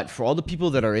 But for all the people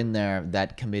that are in there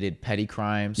that committed petty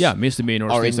crimes,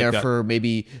 misdemeanors, are in there like for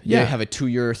maybe they have a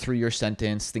 2-year, 3-year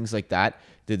sentence, things like that,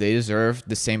 do they deserve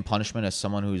the same punishment as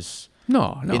someone who's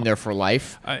in there for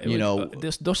life?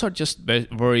 Those are just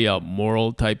very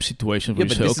moral type situations. Yeah,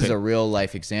 but this is a real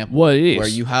life example. Well, it is. Where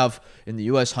you have in the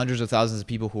U.S. hundreds of thousands of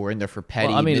people who are in there for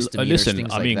petty misdemeanors, things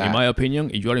like that. In my opinion,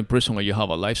 if you are in prison and you have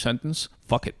a life sentence,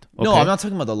 fuck it. Okay? No, I'm not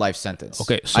talking about the life sentence.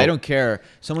 Okay, so I don't care.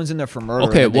 Someone's in there for murder.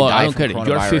 Okay, and they well, die I don't from care.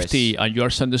 You're coronavirus. 50 and you are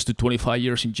sentenced to 25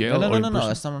 years in jail. No, or in no. prison.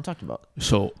 That's not what I'm talking about.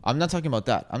 So I'm not talking about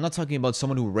that. I'm not talking about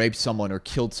someone who raped someone or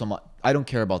killed someone. I don't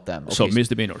care about them. Okay, so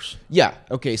misdemeanors. Yeah.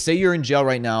 Okay. Say you're in jail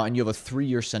right now and you have a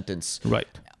 3-year sentence. Right.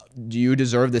 Do you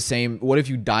deserve the same? What if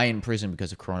you die in prison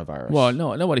because of coronavirus? Well,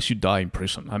 no, nobody should die in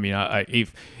prison. I mean,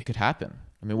 if it could happen.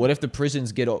 I mean, what if the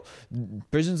prisons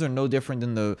prisons are no different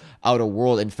than the outer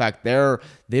world. In fact,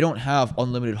 they don't have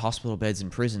unlimited hospital beds in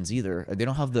prisons either. They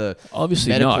don't have the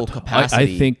medical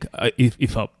capacity. I think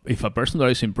if a person that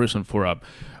is in prison for a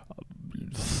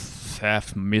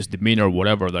theft, misdemeanor,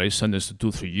 whatever, that is sentenced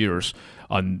to 2-3 years,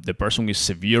 and the person is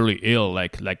severely ill,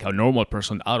 like a normal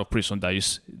person out of prison that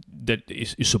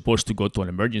is supposed to go to an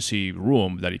emergency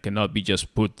room, that it cannot be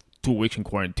just put 2 weeks in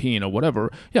quarantine or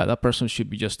whatever, that person should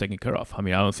be just taken care of. I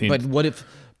mean, I don't think.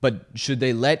 But should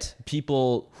they let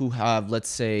people who have, let's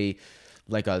say,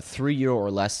 like a 3-year or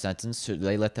less sentence, should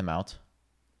they let them out?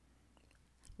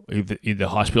 If the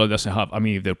hospital doesn't have,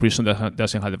 if the prison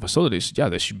doesn't have the facilities,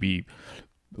 they should be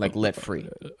like let free.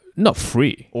 Not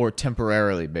free. Or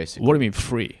temporarily, basically. What do you mean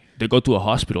free? They go to a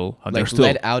hospital and like they're still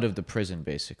let out of the prison,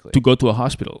 basically. To go to a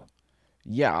hospital.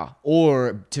 Yeah,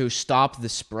 or to stop the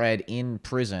spread in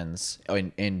prisons,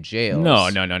 in jails.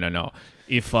 No.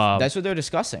 If that's what they're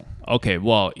discussing. Okay,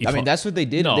 well, that's what they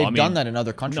did. No, they've done that in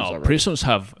other countries already. Prisons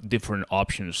have different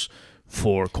options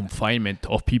for confinement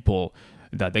of people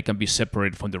that they can be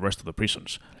separated from the rest of the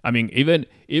prisons. I mean,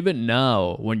 even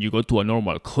now, when you go to a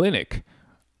normal clinic,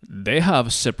 they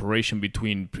have separation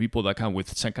between people that come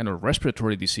with some kind of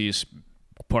respiratory disease,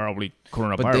 probably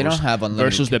coronavirus, but they don't have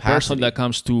unlimited versus capacity. The person that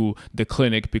comes to the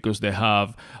clinic because they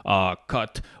have a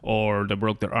cut or they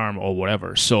broke their arm or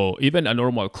whatever. So even a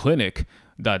normal clinic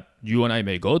that you and I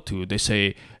may go to, they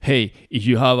say, hey, if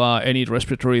you have any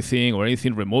respiratory thing or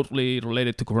anything remotely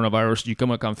related to coronavirus, you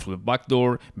come through the back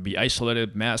door, be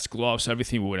isolated, mask, gloves,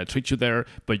 everything. We're going to treat you there,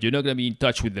 but you're not going to be in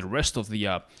touch with the rest of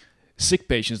the sick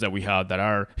patients that we have that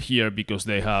are here because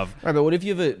they have. Right, but what if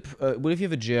you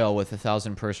have a jail with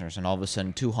 1,000 prisoners and all of a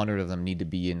sudden 200 of them need to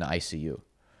be in the ICU?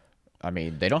 I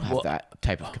mean, they don't have that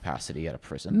type of capacity at a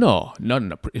prison. No, not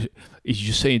in a prison. If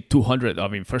you say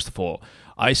 200, first of all,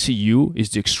 ICU is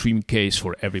the extreme case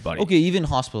for everybody. Okay, even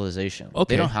hospitalization.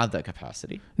 Okay. They don't have that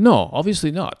capacity. No,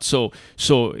 obviously not. So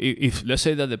if let's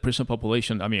say that the prison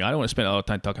population, I don't want to spend a lot of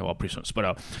time talking about prisons,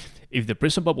 but if the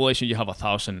prison population, you have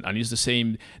 1,000 and it's the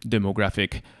same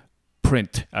demographic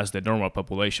print as the normal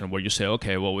population, where you say,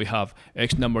 okay, well, we have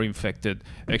X number infected,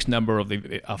 X number of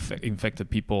the infected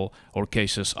people or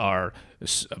cases are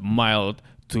mild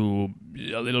to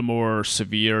a little more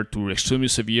severe to extremely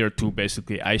severe to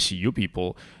basically ICU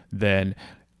people, then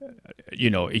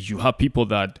if you have people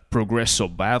that progress so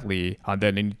badly and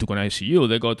then they need to go to an ICU,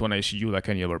 they go to an ICU like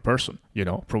any other person,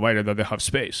 provided that they have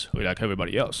space like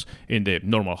everybody else in the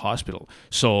normal hospital.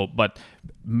 So, but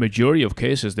majority of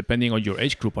cases, depending on your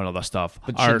age group and all that stuff,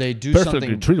 are perfectly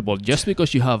treatable. Just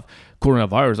because you have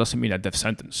coronavirus doesn't mean a death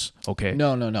sentence, okay?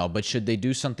 No. But should they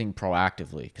do something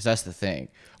proactively? Because that's the thing.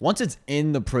 Once it's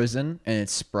in the prison and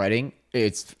it's spreading,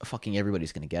 it's fucking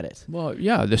everybody's going to get it. Well,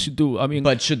 yeah, they should do.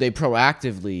 But should they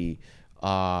proactively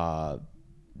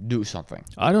do something?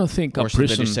 I don't think a prison... Or should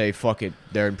they just say, fuck it,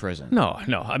 they're in prison? No.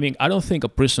 I don't think a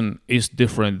prison is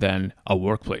different than a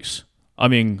workplace. Or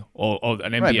an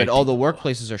MBA. Right, but all the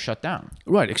workplaces are shut down.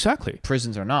 Right, exactly.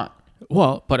 Prisons are not.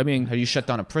 Well, but how do you shut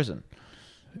down a prison?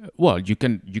 Well, you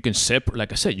can separate.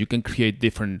 Like I said, you can create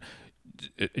different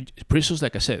prisons.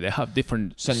 Like I said, they have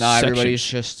different. So now everybody's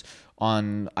just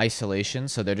on isolation,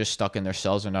 so they're just stuck in their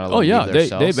cells. They're not allowed to leave their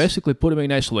cells. They basically put them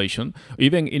in isolation.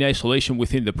 Even in isolation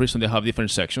within the prison, they have different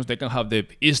sections. They can have the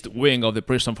east wing of the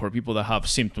prison for people that have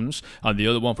symptoms, and the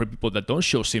other one for people that don't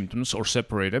show symptoms, or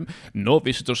separate them. No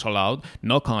visitors allowed,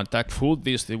 no contact, food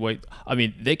this, the way.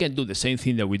 They can do the same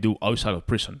thing that we do outside of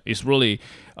prison. It's really.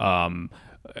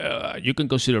 You can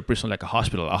consider prison like a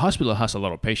hospital. A hospital has a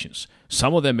lot of patients.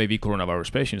 Some of them may be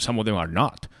coronavirus patients. Some of them are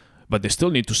not. but they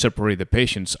still need to separate the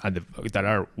patients and that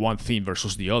are one thing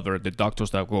versus the other. The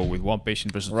doctors that go with one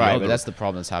patient versus the other. Right, but that's the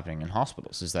problem that's happening in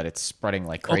hospitals is that it's spreading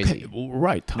like crazy. Okay,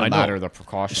 right. No matter the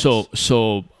precautions.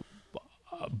 So,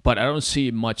 but I don't see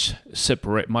much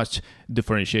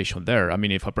differentiation there. I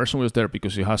mean, if a person was there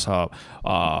because he has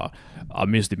a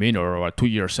misdemeanor or a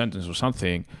 2-year sentence or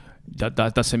something, that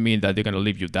doesn't mean that they're gonna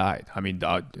leave you die. I mean,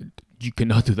 you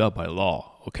cannot do that by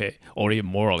law, okay, or even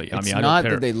morally. It's I mean, I not don't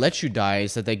care. that they let you die;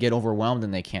 it's that they get overwhelmed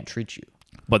and they can't treat you.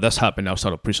 But that's happening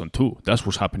outside of prison too. That's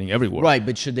what's happening everywhere. Right,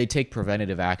 but should they take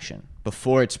preventative action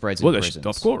before it spreads in prisons?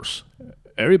 Of course.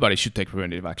 Everybody should take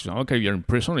preventative action. I don't care if you're in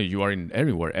prison or you are in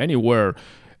anywhere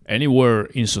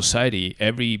in society,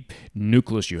 every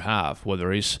nucleus you have,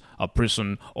 whether it's a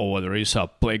prison or whether it's a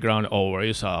playground or whether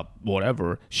it's a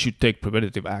whatever, should take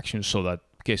preventative action so that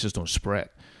cases don't spread.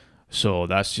 So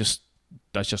that's just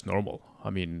normal. I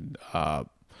mean, I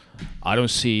don't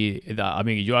see that. I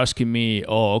mean, you're asking me,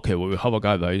 oh, okay, well, we have a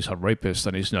guy that is a rapist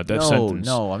and he's in a death sentence.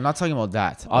 No, I'm not talking about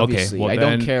that. Obviously, well, I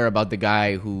don't care about the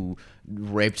guy who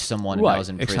raped someone when I was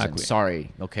in prison. Exactly.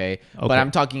 Sorry, okay? But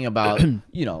I'm talking about,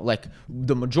 like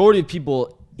the majority of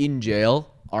people in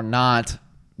jail are not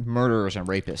murderers and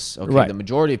rapists, okay? Right. The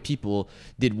majority of people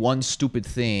did one stupid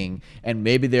thing and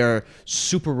maybe they're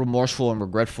super remorseful and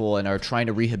regretful and are trying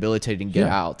to rehabilitate and get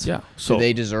out. Yeah. So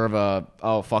they deserve a,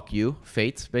 oh, fuck you,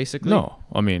 fate, basically? No,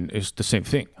 I mean, it's the same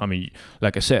thing. I mean,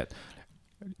 like I said,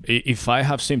 if I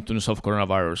have symptoms of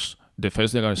coronavirus, the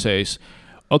first thing I'm going to say is,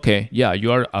 okay, yeah,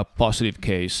 you are a positive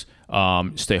case,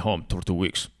 stay home for 2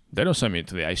 weeks. They don't send me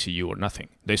to the ICU or nothing.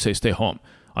 They say stay home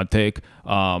and take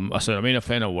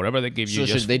acetaminophen or whatever they give you.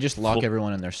 So should they just lock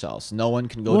everyone in their cells? No one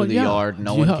can go to the yard.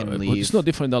 No one can leave. But it's no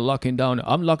different than locking down.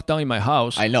 I'm locked down in my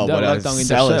house. I know, but a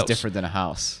cell is different than a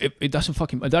house. It doesn't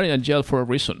fucking. They're in jail for a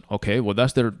reason. Okay, well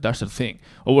that's their thing.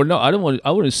 Or no,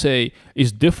 I wouldn't say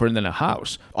it's different than a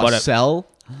house. A cell?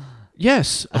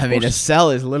 Yes, I mean, a cell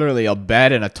is literally a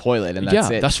bed and a toilet, and that's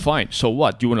it. Yeah, that's fine. So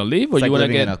what? Do you want to leave, or it's you like want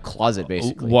to get in a closet,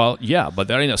 basically? Well, yeah, but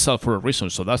they're in a cell for a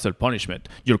reason, so that's their punishment.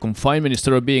 Your confinement,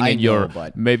 instead of being in your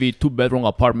maybe 2-bedroom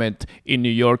apartment in New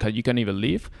York that you can't even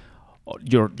leave,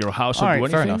 your house or do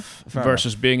anything,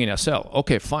 versus being in a cell.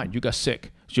 Okay, fine. You got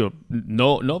sick. So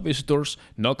no visitors,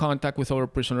 no contact with other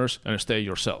prisoners, and stay in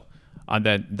your cell. And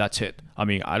then that's it. I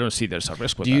mean, I don't see there's a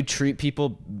risk with that. Do you treat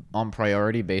people on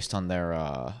priority based on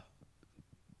their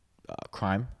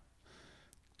crime?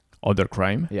 On their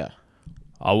crime? Yeah.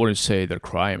 I wouldn't say their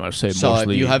crime. I'd say so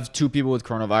mostly. If you have 2 people with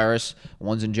coronavirus,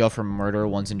 one's in jail for murder,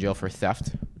 one's in jail for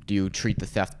theft. Do you treat the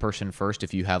theft person first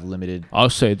if you have limited? I'll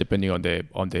say depending on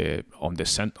the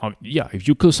yeah. If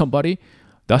you kill somebody,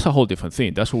 that's a whole different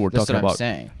thing. That's what we're talking about. I'm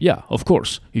saying. Yeah, of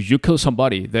course. If you kill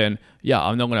somebody, then yeah,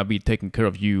 I'm not gonna be taking care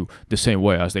of you the same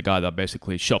way as the guy that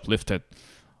basically shoplifted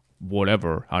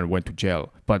whatever and went to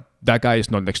jail. But that guy is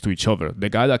not next to each other. The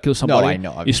guy that killed somebody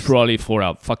is probably for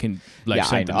a fucking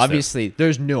sentence. I know. Obviously,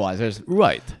 there's nuance.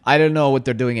 Right. I don't know what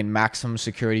they're doing in maximum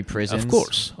security prisons. Of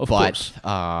course.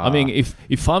 I mean,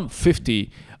 if I'm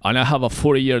 50 and I have a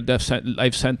 40-year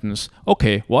life sentence,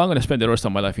 okay, well, I'm going to spend the rest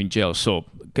of my life in jail. So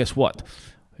guess what?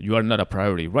 You are not a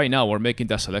priority. Right now, we're making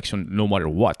that selection no matter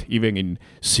what, even in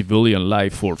civilian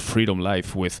life or freedom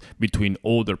life between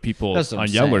older people and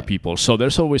younger people. So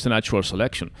there's always a natural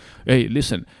selection. Hey,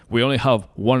 listen, we only have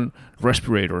one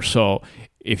respirator. So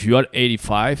if you are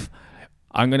 85,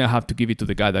 I'm going to have to give it to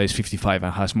the guy that is 55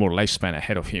 and has more lifespan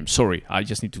ahead of him. Sorry, I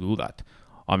just need to do that.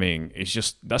 I mean, it's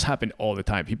just, that's happened all the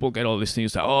time. People get all these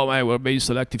things that, oh man, we're being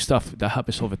selective stuff. That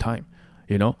happens all the time.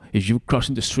 You know, if you're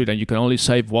crossing the street and you can only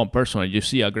save one person and you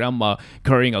see a grandma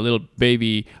carrying a little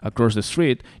baby across the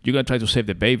street, you're going to try to save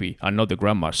the baby and not the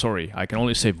grandma. Sorry, I can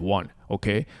only save one,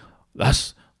 okay?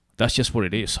 That's just what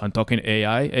it is. I'm talking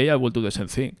AI. AI will do the same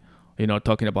thing. You know,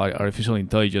 talking about artificial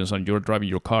intelligence and you're driving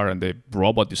your car and the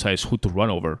robot decides who to run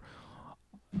over.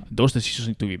 Those decisions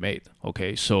need to be made,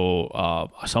 okay? So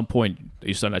at some point,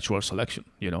 it's a natural selection,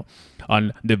 you know?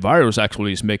 And the virus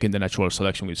actually is making the natural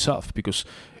selection itself because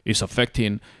it's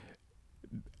affecting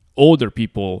older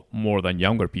people more than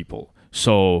younger people.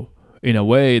 So in a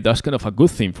way, that's kind of a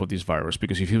good thing for this virus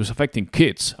because if it was affecting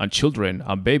kids and children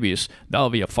and babies, that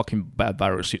would be a fucking bad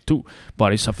virus too.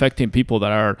 But it's affecting people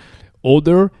that are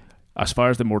older as far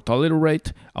as the mortality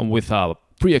rate and with a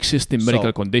pre-existing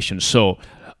medical conditions. So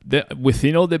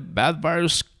within all the bad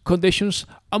virus conditions,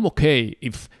 I'm okay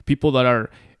if people that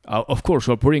are, of course,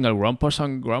 we're putting our grandpas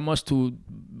and grandmas to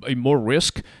a more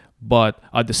risk, but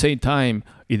at the same time,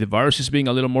 if the virus is being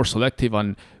a little more selective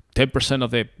and 10% of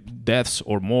the deaths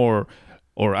or more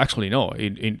Or actually, no.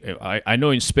 I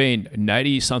know in Spain,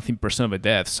 90-something% of the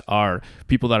deaths are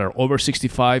people that are over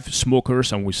 65,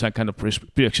 smokers, and with some kind of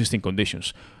pre-existing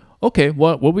conditions. Okay,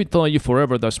 well, we've been telling you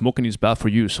forever that smoking is bad for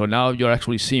you. So now you're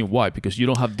actually seeing why, because you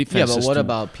don't have defenses. Yeah, but what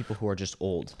about people who are just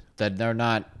old? That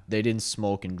they didn't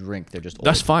smoke and drink. They're just old.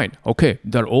 That's fine. Okay,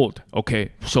 they're old.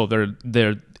 Okay, so their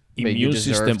immune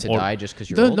system to die just because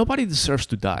you're old? Nobody deserves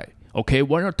to die. Okay,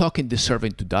 we're not talking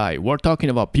deserving to die. We're talking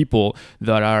about people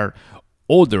that are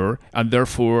older and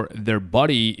therefore their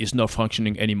body is not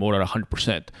functioning anymore at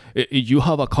 100%. If you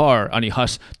have a car and it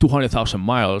has 200,000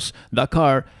 miles, that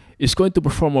car is going to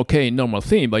perform okay in normal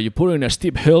thing, but you put it in a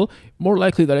steep hill, more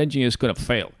likely that engine is going to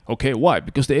fail. Okay, why?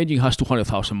 Because the engine has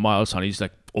 200,000 miles and it's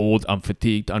like old and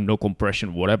fatigued and no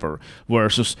compression, whatever,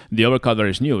 versus the other car that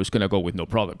is new is going to go with no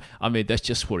problem. I mean, that's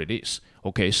just what it is.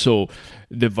 Okay, so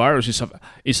the virus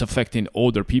is affecting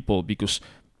older people because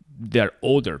they're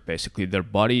older, basically. Their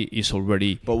body is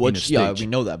already in a stage. Yeah, we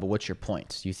know that, but what's your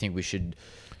point? Do you think we should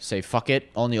say, fuck it,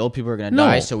 only old people are going to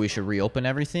die, so we should reopen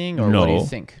everything? Or what do you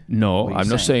think? No, I'm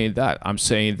not saying that. I'm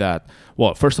saying that,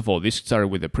 well, first of all, this started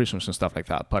with the prisons and stuff like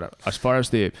that. But as far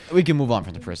as we can move on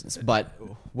from the prisons. But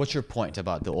what's your point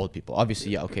about the old people?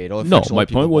 Obviously, yeah, okay, it all affects No, old my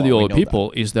people, point with the well, old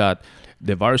people is that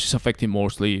the virus is affecting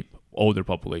mostly older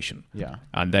population. Yeah.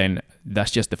 And then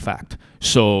that's just the fact.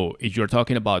 So if you're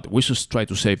talking about, we should try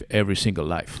to save every single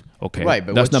life. Okay. Right,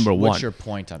 but that's number one. What's your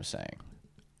point, I'm saying?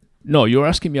 No, you're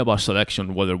asking me about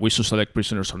selection, whether we should select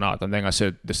prisoners or not. And then I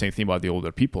said the same thing about the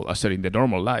older people. I said in the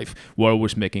normal life, we're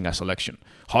always making a selection.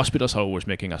 Hospitals are always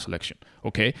making a selection.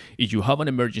 Okay? If you have an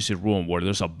emergency room where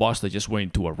there's a bus that just went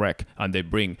into a wreck and they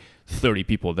bring 30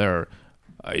 people there,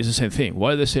 it's the same thing.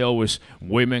 Why do they say always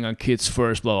women and kids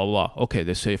first, blah, blah, blah? Okay,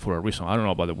 they say for a reason. I don't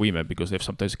know about the women because they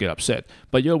sometimes get upset.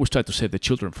 But you always try to save the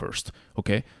children first,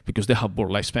 okay? Because they have more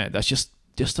lifespan. That's just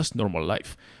that's normal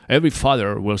life. Every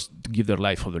father will give their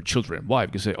life for their children. Why?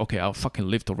 Because they say, okay, I've fucking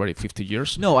lived already 50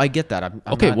 years. No, I get that. I'm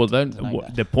okay, well then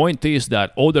the point is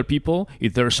that older people,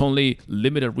 if there's only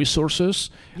limited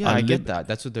resources. Yeah, I get that.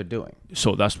 That's what they're doing.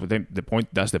 So that's what the point.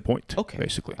 That's the point, okay,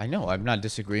 basically. I know. I'm not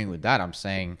disagreeing with that. I'm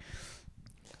saying...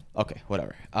 Okay,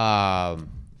 whatever. I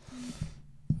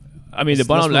mean, the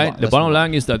bottom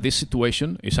line is that this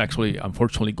situation is actually,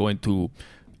 unfortunately, going to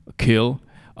kill,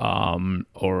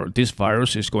 or this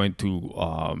virus is going to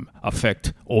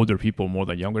affect older people more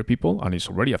than younger people, and it's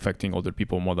already affecting older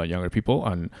people more than younger people.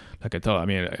 And like I tell, I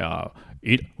mean,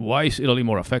 why is Italy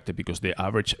more affected? Because the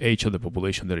average age of the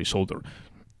population there is older.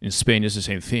 In Spain, it's the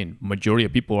same thing. Majority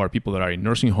of people are people that are in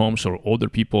nursing homes or older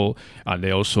people, and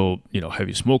they also,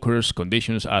 heavy smokers,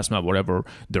 conditions, asthma, whatever.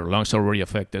 Their lungs are already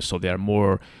affected, so they are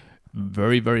more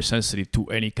very, very sensitive to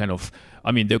any kind of.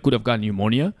 I mean, they could have got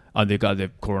pneumonia and they got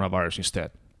the coronavirus instead,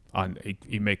 and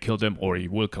it may kill them or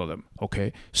it will kill them.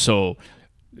 Okay, so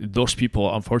those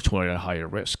people, unfortunately, are at higher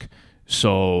risk.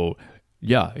 So,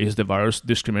 yeah, is the virus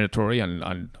discriminatory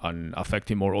and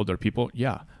affecting more older people?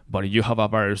 Yeah. But if you have a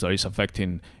virus that is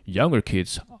affecting younger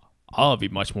kids, I'll be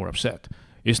much more upset.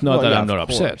 It's not that I'm not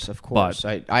upset. Of course.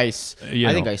 But, I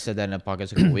think I said that in a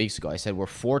podcast a couple weeks ago. I said we're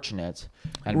fortunate,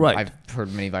 and right. I've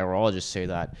heard many virologists say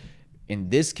that in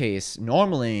this case,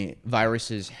 normally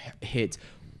viruses hit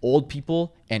old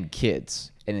people and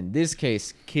kids. And in this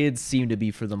case, kids seem to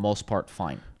be, for the most part,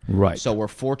 fine. Right. So we're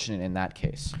fortunate in that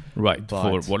case. Right.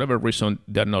 But for whatever reason,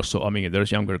 they're not so. I mean,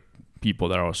 there's younger people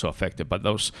that are also affected, but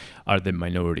those are the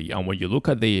minority. And when you look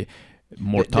at the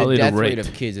mortality the death rate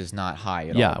of kids is not high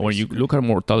at all. Yeah, when you look at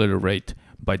mortality rate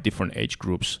by different age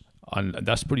groups, and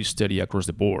that's pretty steady across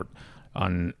the board,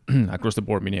 and across the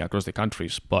board meaning across the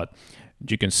countries. But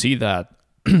you can see that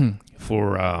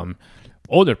for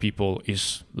older people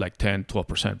is like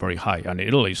 10-12%, very high, and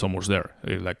Italy is almost there.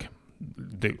 Like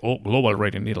the global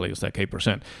rate in Italy is like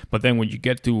 8%. But then when you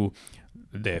get to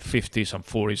the 50s and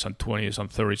 40s and 20s and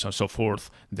 30s and so forth,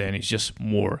 then it's just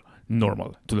more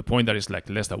normal, to the point that it's like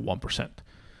less than 1%.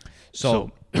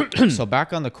 So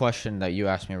back on the question that you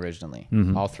asked me originally,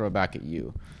 I'll throw it back at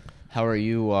you. How are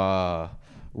you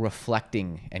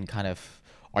reflecting and kind of,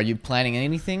 are you planning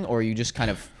anything, or are you just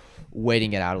kind of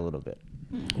waiting it out a little bit?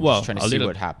 Well, just trying to see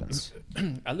what happens.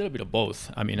 A little bit of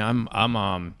both. I mean,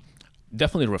 I'm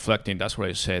definitely reflecting. That's where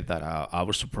I said that I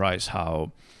was surprised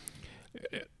how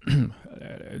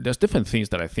there's different things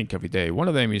that I think every day. One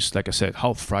of them is, like I said,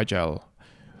 how fragile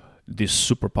these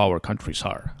superpower countries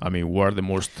are. I mean, we're the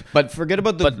most. But forget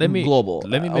about the global.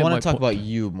 Let me I make want my to talk point. about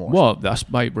you more. Well, that's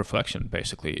my reflection.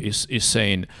 Basically, is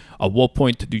saying, at what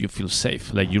point do you feel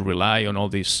safe? Like you rely on all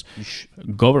these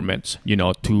governments,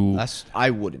 to. I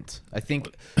wouldn't. I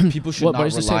think people should Well, not but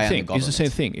it's the rely same on thing. the government. It's the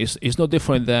same thing. It's no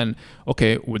different than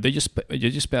they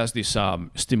just passed this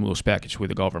stimulus package with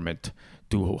the government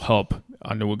to help.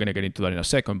 I know we're gonna get into that in a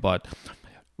second, but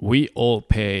we all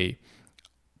pay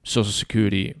Social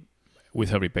Security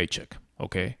with every paycheck.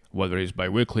 Okay, whether it's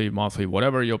biweekly, monthly,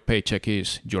 whatever your paycheck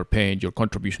is, you're paying your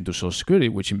contribution to Social Security,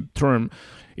 which in turn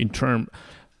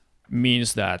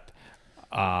means that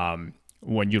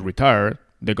when you retire,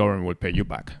 the government will pay you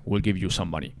back. Will give you some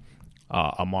money,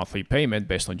 a monthly payment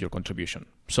based on your contribution.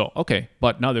 So, okay,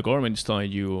 but now the government is telling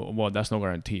you, well, that's not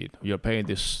guaranteed. You're paying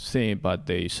this thing, but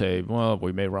they say, well,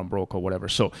 we may run broke or whatever.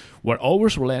 So we're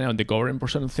always relying on the government for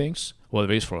certain things, whether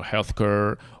it's for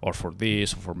healthcare or for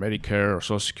this or for Medicare or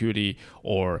Social Security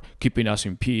or keeping us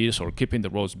in peace or keeping the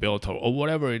roads built or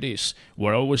whatever it is.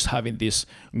 We're always having these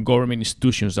government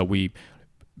institutions that we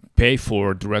pay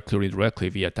for directly or indirectly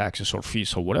via taxes or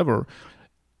fees or whatever,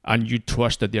 and you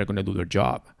trust that they're going to do their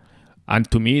job. And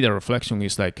to me, the reflection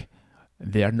is like,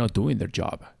 they are not doing their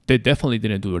job. They definitely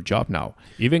didn't do their job now.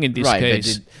 Even in this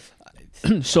case.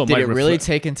 So did it really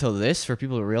take until this for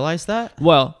people to realize that?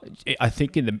 Well, I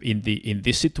think in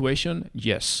this situation,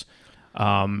 yes.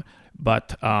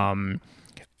 But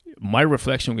my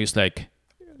reflection is like,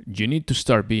 you need to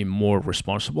start being more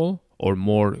responsible or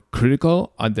more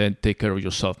critical, and then take care of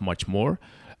yourself much more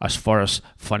as far as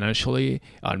financially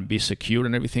and be secure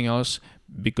and everything else,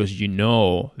 because you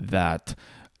know that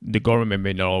the government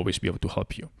may not always be able to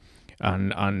help you.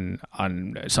 And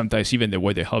sometimes even the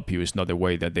way they help you is not the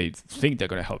way that they think they're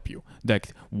going to help you.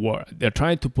 Like they're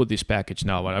trying to put this package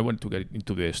now, and I want to get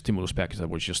into the stimulus package that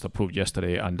was just approved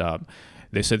yesterday, and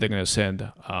they said they're going to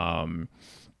send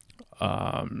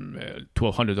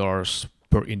 $1,200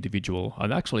 per individual,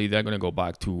 and actually they're going to go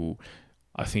back to,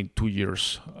 I think, 2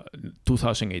 years,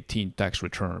 2018 tax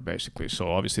return, basically. So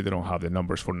obviously they don't have the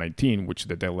numbers for 19, which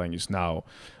the deadline is now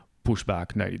pushed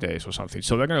back 90 days or something.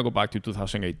 So they're going to go back to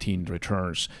 2018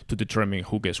 returns to determine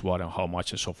who gets what and how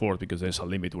much and so forth, because there's a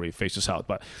limit where it phases out.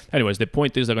 But anyways, the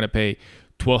point is they're going to pay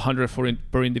 $1,200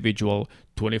 per individual,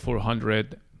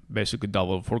 $2,400 basically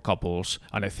double for couples,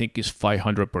 and I think it's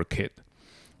 $500 per kid.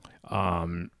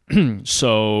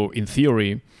 So in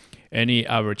theory, any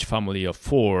average family of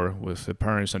 4 with the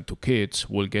parents and 2 kids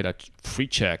will get a free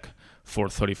check for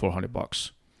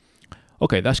 $3,400.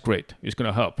 Okay, that's great. It's going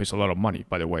to help. It's a lot of money,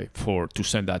 by the way, to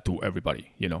send that to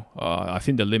everybody. I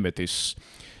think the limit is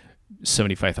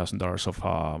 $75,000 of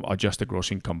adjusted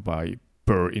gross income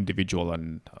per individual,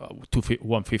 and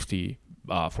 $150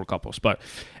 for couples. But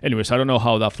anyways, I don't know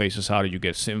how that phases out. You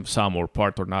get some or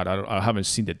part or not. I haven't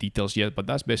seen the details yet, but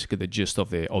that's basically the gist of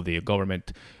the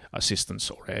government assistance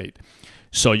or aid.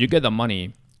 So you get the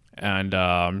money, and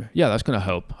that's going to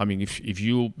help. I mean, if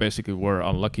you basically were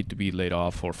unlucky to be laid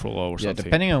off or furloughed or something.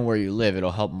 Depending on where you live,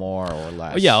 it'll help more or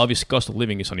less. Yeah, obviously cost of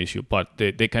living is an issue, but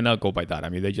they cannot go by that. I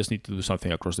mean, they just need to do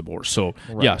something across the board. So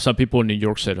yeah, some people in New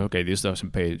York said, okay, this doesn't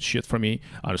pay shit for me.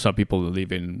 And some people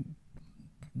live in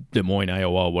Des Moines,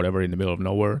 Iowa, whatever, in the middle of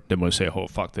nowhere, they might say, oh,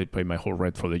 fuck, they pay my whole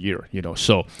rent for the year,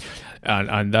 So,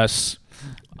 and that's,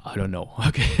 I don't know.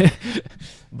 Okay.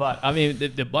 But I mean,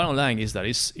 the bottom line is that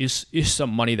it's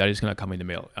some money that is going to come in the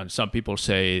mail. And some people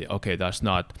say, okay, that's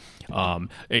not,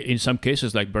 in some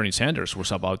cases, like Bernie Sanders was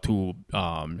about to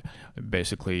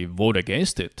basically vote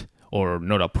against it or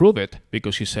not approve it,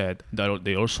 because he said that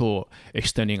they're also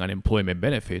extending unemployment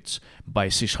benefits by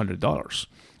 $600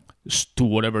 to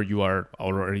whatever you are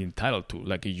already entitled to.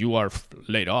 Like if you are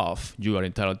laid off, you are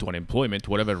entitled to unemployment,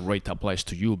 whatever rate applies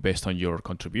to you based on your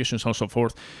contributions and so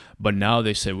forth. But now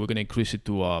they say we're going to increase it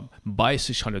to by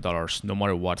 $600 no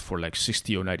matter what for like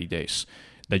 60 or 90 days,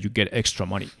 that you get extra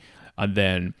money. And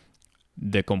then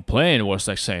the complaint was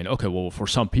like saying, okay, well, for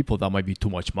some people that might be too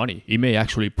much money. It may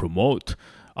actually promote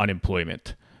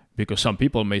unemployment, because some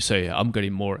people may say, I'm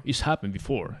getting more. It's happened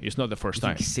before. It's not the first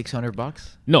time.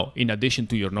 $600? No, in addition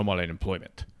to your normal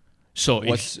unemployment. So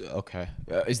okay?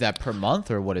 Is that per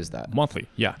month or what is that? Monthly,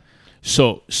 yeah.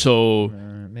 So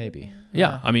maybe.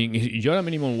 Yeah, I mean, you're a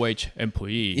minimum wage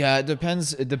employee. Yeah, it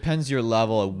depends. It depends your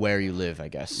level of where you live, I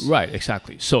guess. Right,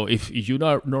 exactly. So if you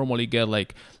normally get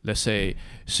like, let's say,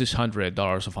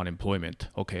 $600 of unemployment,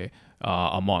 okay,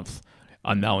 a month,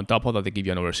 and now on top of that they give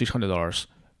you another $600.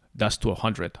 that's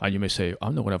 $1,200, and you may say,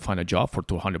 I'm not going to find a job for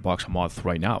 $200 a month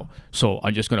right now, so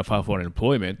I'm just going to file for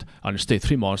unemployment and stay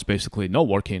 3 months basically not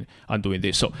working and doing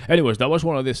this. So anyways, that was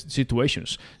one of these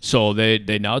situations. So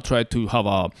they now try to have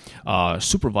a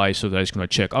supervisor that is going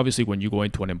to check. Obviously, when you go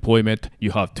into unemployment,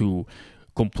 you have to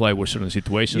comply with certain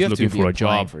situations, looking for a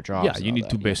job. Yeah, you need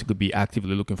to basically be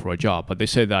actively looking for a job. But they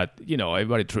say that,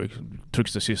 everybody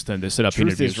tricks the system. They set up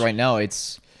interviews. Truth is, right now,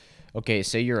 it's okay.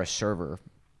 Say you're a server,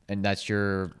 and that's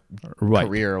your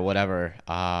career or whatever.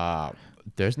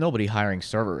 There's nobody hiring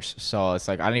servers, so it's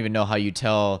like I don't even know how you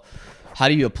tell. How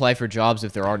do you apply for jobs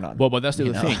if there are none? Well, but that's the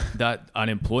other thing, that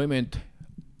unemployment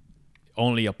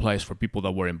only applies for people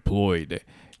that were employed,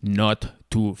 not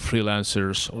to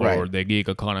freelancers or the gig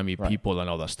economy people and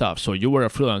all that stuff. So you were a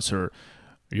freelancer,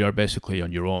 you're basically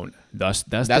on your own. That's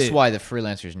why the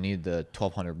freelancers need the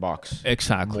 $1,200.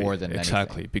 Exactly. More than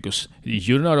anything. Because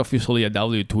you're not officially a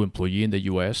W-2 employee in the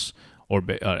U.S. or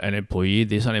an employee.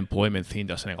 This unemployment thing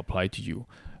doesn't apply to you.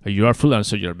 You're a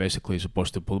freelancer, you're basically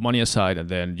supposed to put money aside and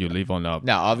then you live on a...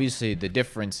 Now, obviously, the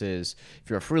difference is if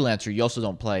you're a freelancer, you also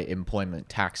don't pay employment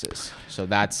taxes. So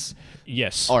that's...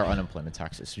 Yes. Or unemployment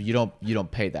taxes. So you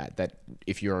don't pay that. That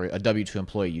if you're a W-2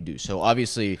 employee, you do. So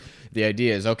obviously, the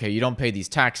idea is, okay, you don't pay these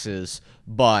taxes,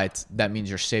 but that means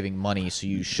you're saving money, so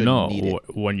you shouldn't need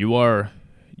it. When you are...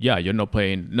 Yeah, you're not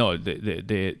paying. No,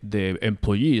 the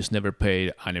employees never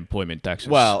pay unemployment taxes.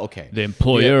 Well, okay. The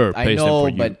employer pays them for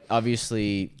you. But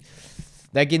obviously,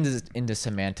 that gets into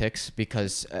semantics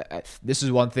because this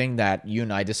is one thing that you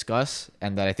and I discuss,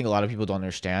 and that I think a lot of people don't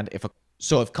understand.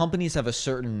 If companies have a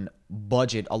certain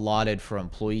budget allotted for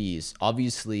employees,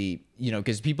 obviously,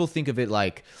 because people think of it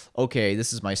like, okay,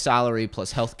 this is my salary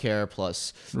plus healthcare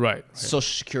plus Social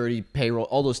Security, payroll,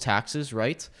 all those taxes,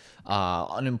 right?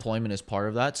 Unemployment is part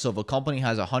of that. So if a company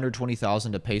has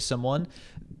 $120,000 to pay someone,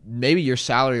 maybe your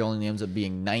salary only ends up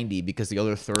being $90 because the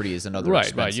other $30 is another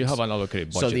expenses. Right. You have an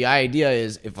allocated budget. So the idea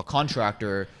is if a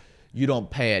contractor, you don't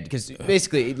pay it because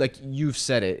basically, like you've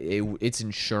said it's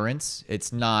insurance.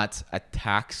 It's not a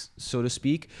tax, so to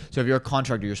speak. So if you're a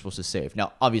contractor, you're supposed to save.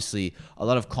 Now, obviously, a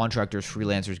lot of contractors,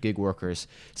 freelancers, gig workers,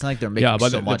 it's not like they're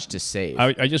making much to save.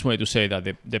 I just wanted to say that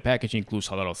the package includes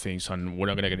a lot of things, and we're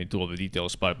not going to get into all the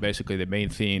details, but basically the main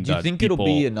thing Do you think it'll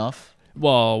be enough?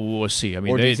 Well, we'll see. I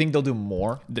mean, or do you think they'll do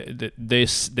more? They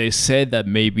said that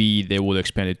maybe they will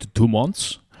expand it to 2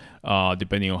 months.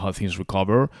 Depending on how things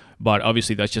recover. But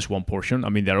obviously, that's just one portion. I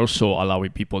mean, they're also allowing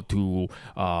people to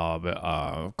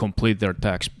complete their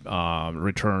tax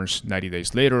returns 90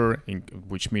 days later,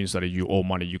 which means that if you owe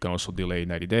money, you can also delay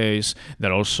 90 days.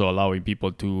 They're also allowing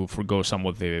people to forgo some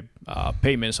of the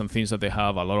payments and things that they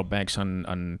have. A lot of banks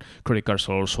and credit cards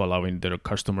are also allowing their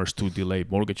customers to delay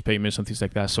mortgage payments and things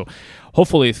like that. So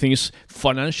hopefully things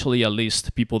financially, at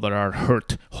least people that are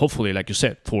hurt, hopefully, like you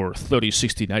said, for 30,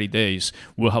 60, 90 days,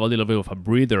 will have a little bit of a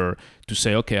breather to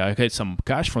say, okay, I get some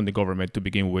cash from the government to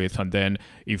begin with, and then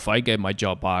if I get my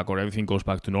job back or everything goes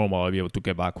back to normal, I'll be able to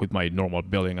get back with my normal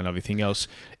billing and everything else.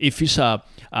 If it's a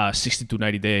 60 to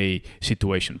 90 day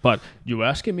situation. But you were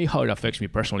asking me how it affects me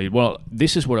personally. Well,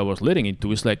 this is what I was leading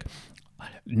into. It's like,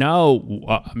 now,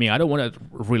 I mean, I don't want to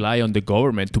rely on the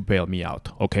government to bail me out,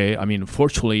 okay? I mean,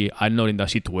 fortunately, I'm not in that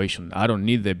situation. I don't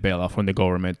need the bailout from the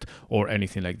government or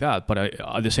anything like that. But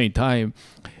at the same time,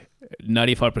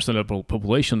 95% of the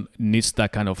population needs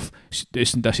that kind of,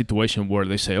 isn't that situation where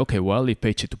they say, okay, well, live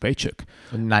paycheck to paycheck.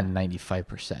 Not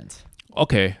 95%.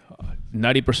 Okay,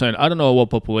 90%. I don't know what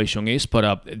population is,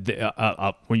 but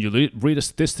when you read the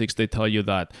statistics, they tell you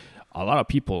that a lot of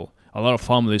people, a lot of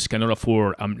families cannot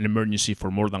afford an emergency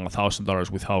for more than $1,000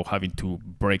 without having to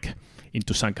break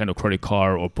into some kind of credit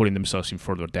card or putting themselves in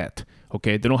further debt.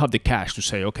 Okay, they don't have the cash to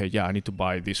say, okay, yeah, I need to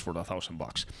buy this for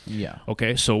 $1,000. Yeah.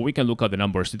 Okay, so we can look at the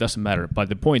numbers. It doesn't matter. But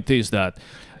the point is that,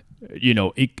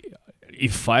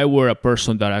 if I were a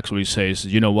person that actually says,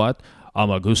 you know what, I'm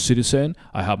a good citizen,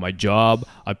 I have my job,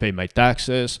 I pay my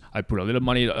taxes, I put a little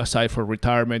money aside for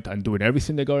retirement, I'm doing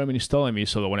everything the government is telling me,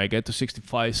 so that when I get to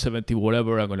 65, 70,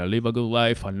 whatever, I'm going to live a good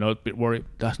life and not be worried.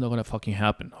 That's not going to fucking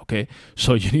happen, okay?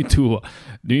 So you need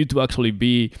to actually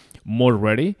be more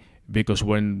ready, because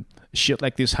when shit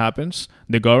like this happens,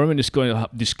 the government is going to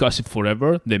discuss it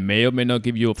forever. They may or may not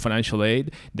give you financial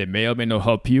aid. They may or may not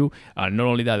help you. And not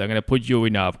only that, they're going to put you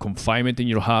in a confinement in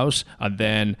your house, and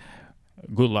then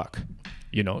good luck.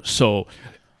 So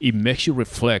it makes you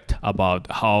reflect about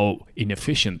how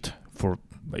inefficient,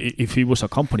 if it was a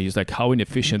company, it's like how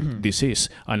inefficient this is.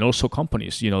 And also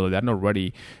companies, they're not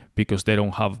ready because they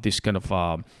don't have this kind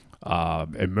of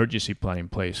emergency plan in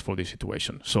place for this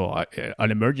situation. So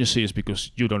an emergency is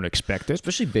because you don't expect it.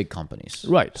 Especially big companies.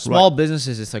 Right. Small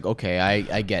businesses, it's like, okay,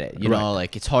 I get it. You Right. know,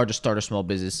 like it's hard to start a small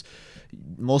business.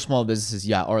 Most small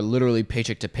businesses, are literally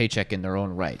paycheck to paycheck in their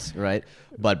own right?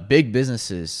 But big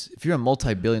businesses, if you're a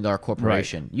multi-billion-dollar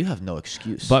corporation, you have no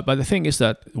excuse. But the thing is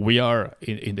that we are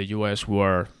in the U.S.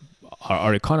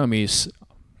 Our economy is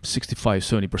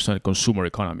 65-70% consumer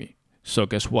economy. So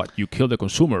guess what? You kill the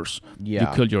consumers, you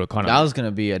kill your economy. That was going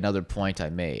to be another point I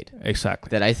made. Exactly.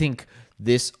 That I think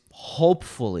this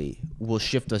hopefully will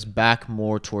shift us back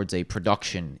more towards a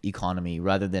production economy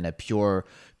rather than a pure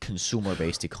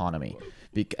consumer-based economy.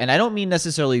 And I don't mean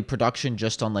necessarily production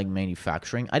just on like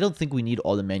manufacturing. I don't think we need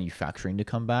all the manufacturing to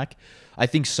come back. I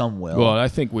think some will. Well, I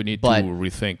think we need to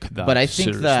rethink that. But I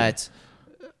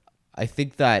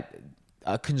think that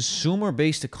a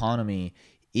consumer-based economy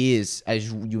is,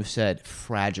 as you said,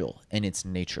 fragile in its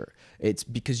nature. It's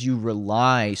because you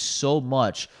rely so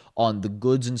much on the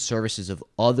goods and services of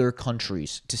other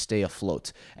countries to stay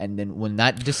afloat. And then when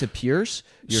that disappears,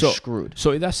 you're screwed.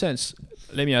 So in that sense,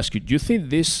 let me ask you, do you think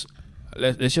this,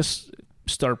 let's just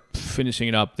start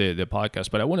finishing up the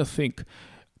podcast, but I want to think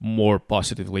more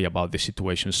positively about the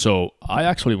situation. So I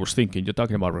actually was thinking, you're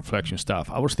talking about reflection stuff.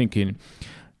 I was thinking,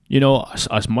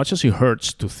 as much as it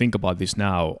hurts to think about this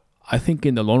now, I think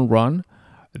in the long run,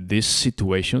 this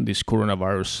situation, this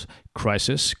coronavirus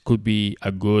crisis, could be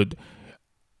a good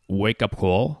wake-up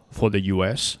call for the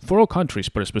U.S., for all countries,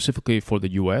 but specifically for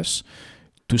the U.S.,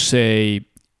 to say,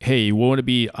 hey, we want to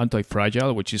be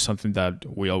anti-fragile, which is something that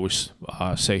we always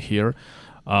say here.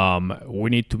 We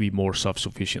need to be more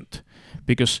self-sufficient.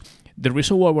 Because the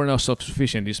reason why we're not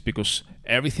self-sufficient is because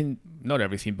not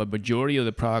everything, but majority of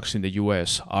the products in the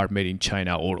U.S. are made in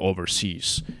China or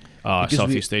overseas.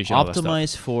 Southeast Asia,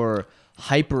 optimize for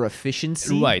hyper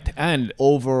efficiency, right, and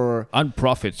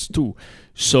profits too.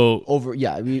 So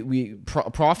we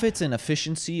profits and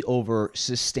efficiency over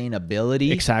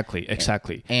sustainability. Exactly.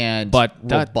 But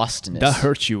robustness. That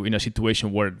hurts you in a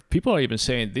situation where people are even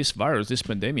saying this virus, this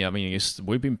pandemic. I mean,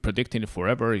 we've been predicting it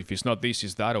forever. If it's not this,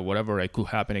 it's that, or whatever. It could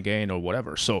happen again, or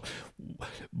whatever. So,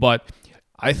 but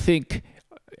I think.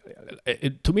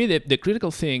 To me, the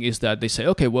critical thing is that they say,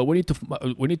 okay, well, we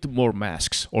need more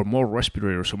masks or more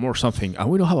respirators or more something, and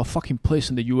we don't have a fucking place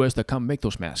in the U.S. that can make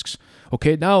those masks.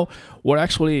 Okay, now we're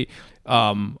actually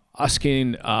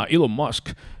asking Elon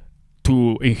Musk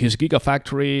to, in his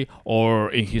Gigafactory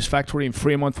or in his factory in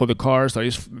Fremont for the cars that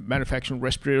is manufacturing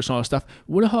respirators and all that stuff,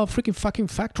 we don't have a freaking fucking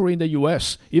factory in the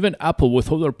US. Even Apple, with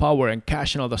all their power and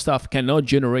cash and all that stuff, cannot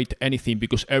generate anything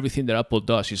because everything that Apple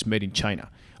does is made in China.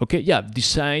 Okay, yeah,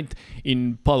 designed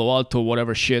in Palo Alto,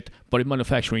 whatever shit, but it's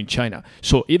manufactured in China.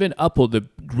 So even Apple, the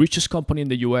richest company in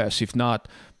the US, if not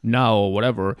now or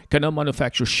whatever, cannot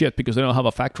manufacture shit because they don't have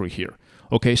a factory here.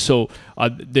 Okay, so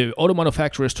the auto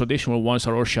manufacturers, traditional ones,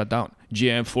 are all shut down.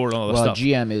 GM, Ford, all that stuff.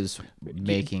 GM is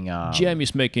making. GM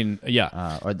is making,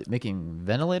 are they making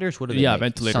ventilators? What are they? Yeah,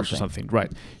 ventilators or something,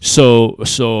 right?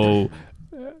 So.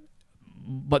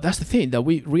 But that's the thing, that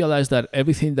we realize that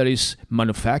everything that is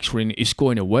manufacturing is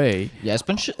going away. Yeah,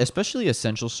 especially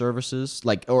essential services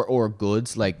like or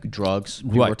goods like drugs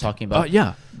we were talking about.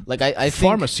 Yeah. Like I think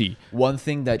pharmacy. One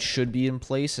thing that should be in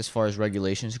place as far as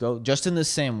regulations go, just in the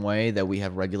same way that we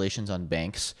have regulations on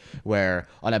banks, where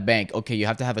on a bank, okay, you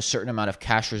have to have a certain amount of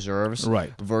cash reserves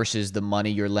versus the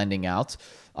money you're lending out.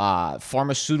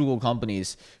 Pharmaceutical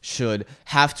companies should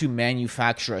have to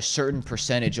manufacture a certain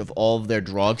percentage of all of their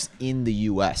drugs in the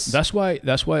U.S. That's why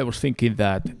I was thinking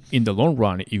that in the long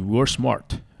run, if we're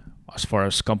smart, as far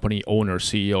as company owners,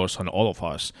 CEOs, and all of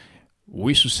us,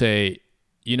 we should say,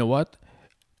 you know what?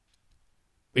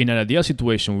 In an ideal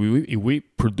situation, if we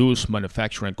produce,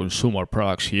 manufacture, and consume our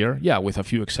products here, with a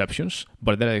few exceptions,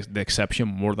 but that is the exception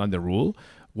more than the rule,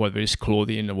 whether it's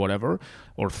clothing or whatever,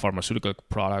 or pharmaceutical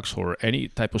products or any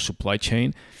type of supply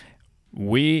chain,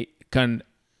 we can,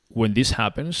 when this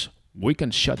happens, we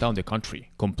can shut down the country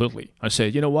completely and say,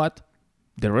 you know what?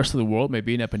 The rest of the world may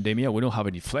be in a pandemic. We don't have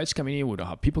any flights coming in. We don't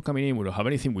have people coming in. We don't have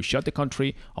anything. We shut the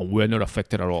country and we're not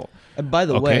affected at all. And by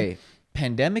the way,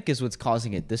 pandemic is what's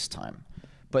causing it this time.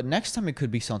 But next time it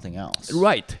could be something else.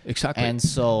 Right, exactly. And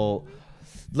so...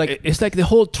 it's like the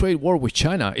whole trade war with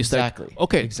China. It's exactly.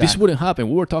 This wouldn't happen.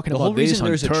 We were talking about this on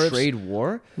there's tariffs. A trade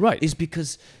war, is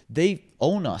because they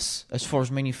own us as far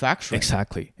as manufacturing.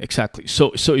 Exactly.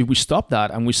 So if we stop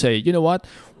that and we say, you know what,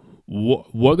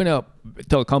 we're gonna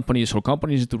tell companies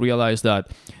to realize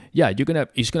that,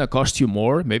 it's gonna cost you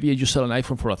more. Maybe you sell an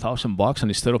iPhone for $1,000,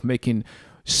 and instead of making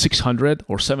 600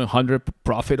 or 700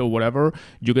 profit or whatever,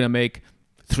 you're gonna make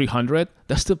 300,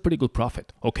 that's still pretty good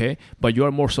profit, okay? But you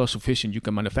are more self-sufficient. You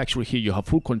can manufacture here. You have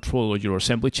full control of your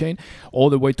assembly chain all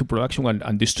the way to production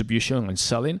and distribution and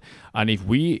selling. And if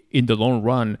we, in the long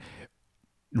run,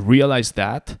 realize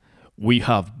that, we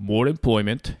have more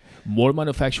employment, more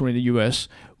manufacturing in the U.S.,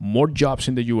 more jobs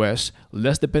in the U.S.,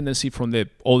 less dependency from the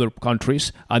other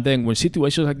countries. And then when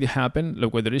situations like this happen,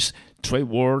 like whether it's trade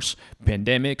wars,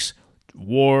 pandemics,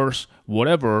 wars,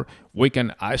 whatever, we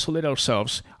can isolate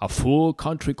ourselves, a full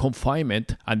country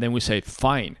confinement, and then we say,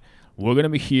 fine, we're going to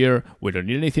be here. We don't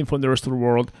need anything from the rest of the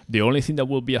world. The only thing that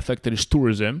will be affected is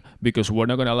tourism, because we're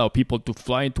not going to allow people to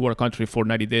fly into our country for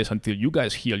 90 days until you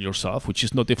guys heal yourself, which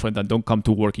is no different than don't come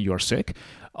to work if you are sick.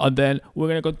 And then we're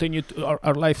going to continue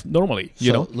our life normally.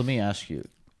 You know? Let me ask you,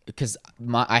 because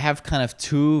I have kind of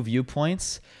two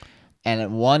viewpoints,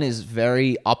 and one is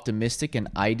very optimistic and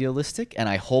idealistic, and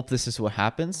I hope this is what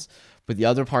happens. But the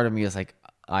other part of me is like,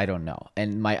 I don't know.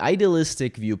 And my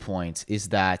idealistic viewpoint is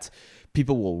that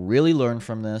people will really learn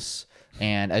from this.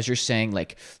 And as you're saying,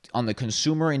 like on the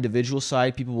consumer individual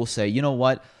side, people will say, you know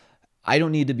what? I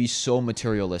don't need to be so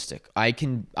materialistic. I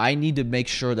need to make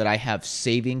sure that I have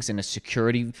savings and a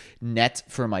security net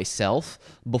for myself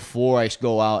before I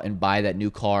go out and buy that new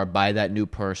car, buy that new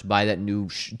purse, buy that new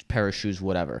pair of shoes,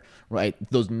 whatever, right?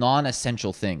 Those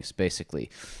non-essential things, basically,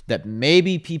 that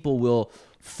maybe people will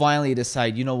finally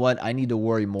decide, you know what, I need to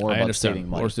worry more about saving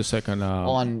money. Where's the second?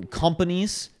 On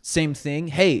companies, same thing.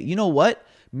 Hey, you know what?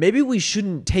 Maybe we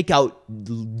shouldn't take out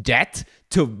debt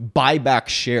to buy back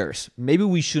shares. Maybe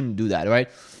we shouldn't do that, right?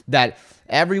 That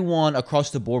everyone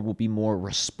across the board will be more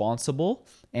responsible,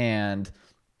 and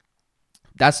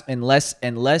that's and less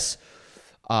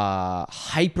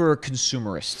hyper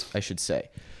consumerist, I should say.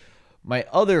 My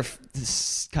other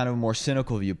kind of more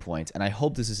cynical viewpoint, and I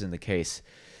hope this isn't the case,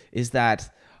 is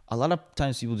that a lot of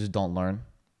times people just don't learn.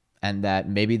 And that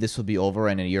maybe this will be over,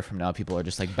 and in a year from now, people are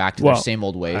just like back to their same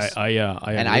old ways.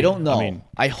 I don't know. I mean,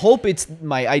 I hope it's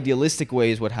my idealistic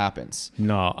way is what happens.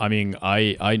 No, I mean,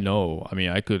 I know. I mean,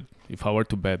 I could, if I were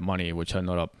to bet money, which I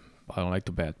don't like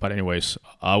to bet. But anyways,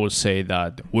 I would say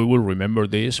that we will remember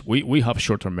this. We have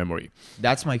short-term memory.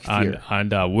 That's my fear.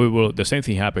 And we will. The same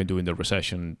thing happened during the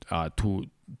recession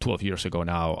 12 years ago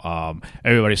now.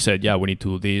 Everybody said, yeah, we need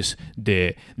to do this.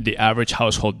 The average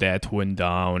household debt went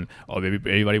down.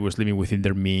 Everybody was living within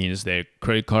their means. The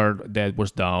credit card debt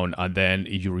was down. And then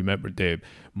if you remember the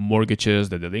mortgages,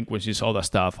 the delinquencies, all that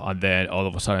stuff. And then all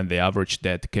of a sudden the average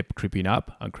debt kept creeping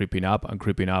up and creeping up and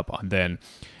creeping up. And then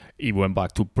it went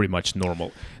back to pretty much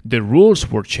normal. The rules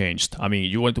were changed. I mean,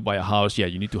 you want to buy a house, yeah,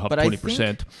 you need to have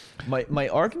 20%. My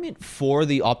argument for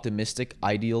the optimistic,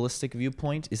 idealistic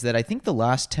viewpoint is that I think the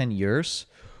last 10 years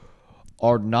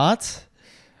are not,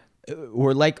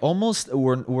 we're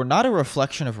not a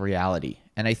reflection of reality.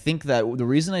 And I think that the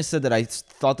reason I said that I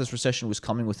thought this recession was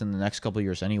coming within the next couple of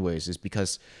years anyways is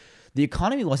because the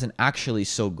economy wasn't actually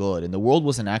so good and the world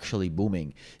wasn't actually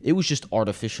booming. It was just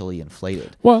artificially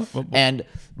inflated. And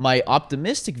my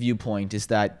optimistic viewpoint is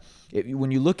that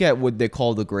when you look at what they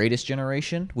call the greatest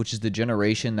generation, which is the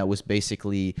generation that was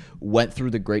basically went through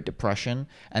the Great Depression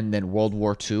and then World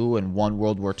War II and won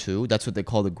World War II, that's what they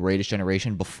call the greatest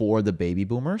generation before the baby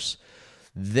boomers.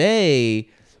 They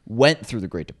went through the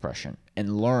Great Depression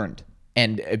and learned.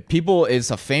 And people,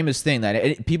 it's a famous thing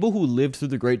that people who lived through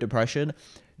the Great Depression,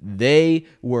 they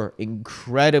were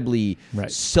incredibly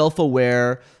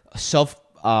self-aware,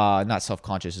 not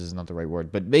self-conscious is not the right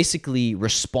word, but basically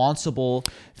responsible.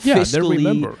 Yeah,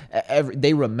 fiscally,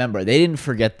 they remember. They didn't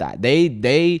forget that.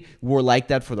 They were like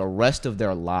that for the rest of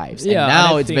their lives. Yeah, and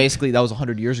now it's basically, that was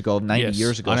 100 years ago, 90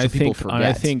 years ago, so people forget. And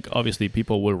I think obviously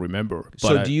people will remember.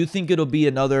 So do you think it'll be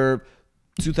another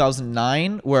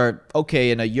 2009 where,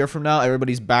 okay, in a year from now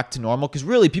everybody's back to normal? Because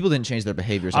really people didn't change their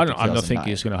behaviors. I don't think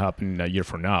it's going to happen in a year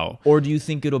from now. Or do you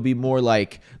think it'll be more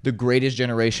like the greatest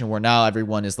generation where now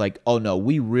everyone is like, oh no,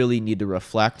 we really need to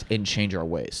reflect and change our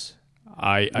ways?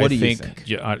 I think?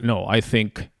 Yeah, no, I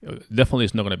think definitely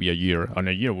it's not going to be a year. And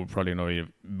a year will probably not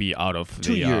be out of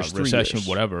the recession,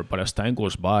 whatever. But as time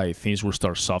goes by, things will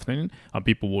start softening and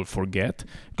people will forget.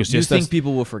 Because you think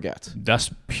people will forget?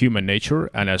 That's human nature.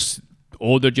 And as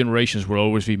older generations will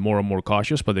always be more and more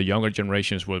cautious, but the younger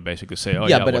generations will basically say, "Oh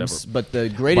yeah, whatever." But the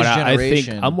greatest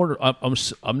generation, I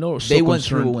think I'm not. They went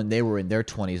through when they were in their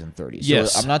 20s and 30s.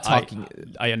 Yes, so I'm not talking.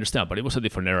 I understand, but it was a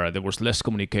different era. There was less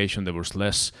communication. There was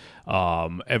less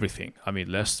everything. I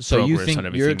mean, less. So you think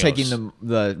you're taking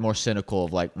the more cynical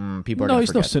of like people are. No,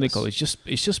 it's not cynical. It's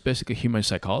just basically human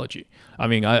psychology. I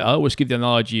mean, I always give the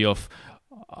analogy of,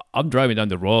 I'm driving down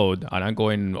the road and I'm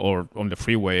going or on the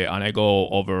freeway and I go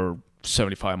over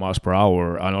 75 miles per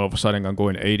hour, and all of a sudden I'm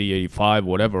going 80, 85,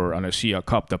 whatever, and I see a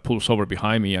cop that pulls over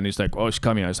behind me, and it's like, oh, it's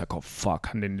coming. I was like, oh, fuck.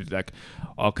 And then it's like,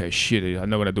 okay, shit, I'm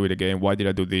not going to do it again. Why did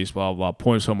I do this? Blah, blah,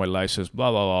 points on my license,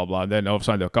 blah, blah, blah, blah. And then all of a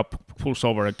sudden the cop pulls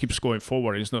over and keeps going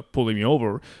forward. It's not pulling me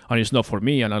over, and it's not for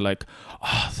me. And I'm like,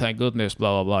 oh, thank goodness,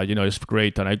 blah, blah, blah. It's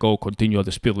great. And I go continue at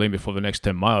the speed limit for the next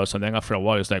 10 miles. And then after a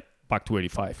while, it's like back to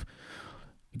 85.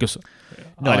 Because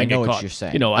I know what you're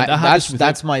saying. And that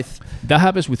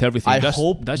happens with everything.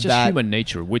 That's just human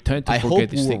nature. We tend to forget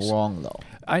these things. I hope we're wrong, though.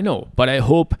 I know, but I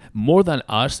hope more than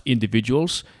us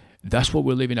individuals, that's what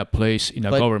we live in a place, in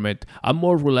a government. I'm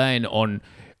more relying on.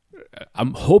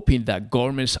 I'm hoping that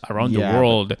governments around the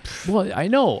world. Well, I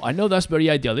know that's very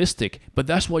idealistic, but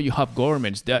that's why you have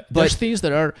governments. There's things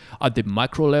that are at the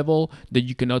macro level that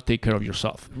you cannot take care of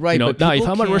yourself. Right. Now, if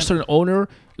I'm a restaurant owner,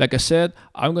 like I said,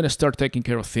 I'm going to start taking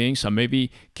care of things and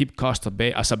maybe keep costs at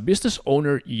bay. As a business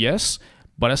owner, yes,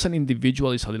 but as an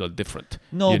individual, it's a little different.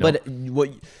 No, but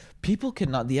what people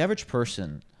cannot. The average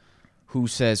person who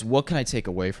says, "What can I take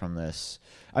away from this?"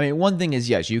 I mean, one thing is,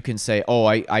 yes, you can say, oh,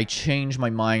 I changed my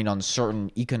mind on certain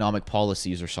economic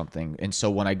policies or something. And so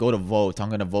when I go to vote, I'm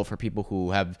going to vote for people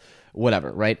who have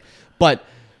whatever, right? But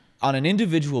on an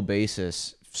individual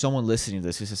basis, someone listening to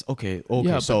this, he says, okay,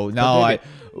 yeah, so now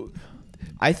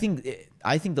I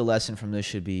think the lesson from this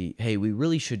should be, hey, we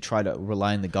really should try to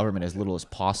rely on the government as little as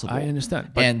possible. I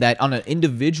understand. And that on an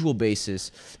individual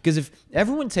basis, because if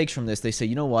everyone takes from this, they say,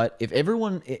 you know what, if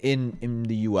everyone in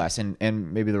the U.S. and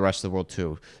maybe the rest of the world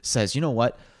too says, you know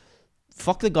what,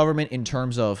 fuck the government in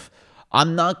terms of,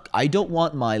 I don't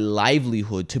want my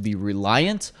livelihood to be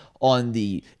reliant on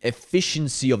the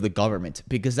efficiency of the government,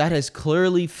 because that has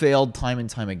clearly failed time and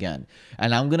time again.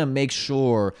 And I'm going to make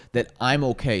sure that I'm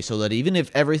okay, so that even if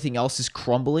everything else is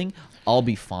crumbling, I'll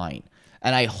be fine.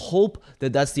 And I hope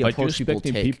that that's the approach people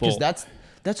take, because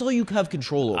that's all you have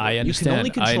control over. I understand.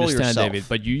 You can only control yourself. David,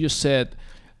 but you just said...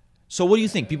 So what do you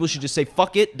think? People should just say,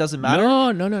 fuck it, doesn't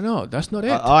matter? No. That's not it.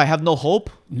 I have no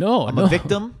hope? No. I'm a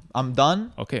victim? I'm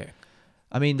done? Okay.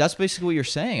 I mean, that's basically what you're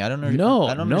saying. I don't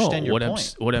understand your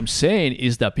point. What I'm saying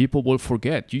is that people will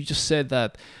forget. You just said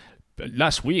that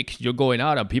last week you're going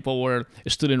out and people were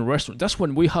still in restaurants. That's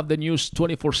when we have the news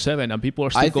 24/7 and people are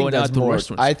still going out to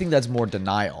restaurants. I think that's more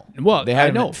denial. Well, they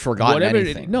haven't forgotten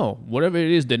anything. Whatever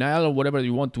it is, denial or whatever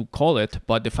you want to call it.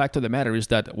 But the fact of the matter is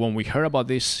that when we heard about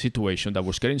this situation that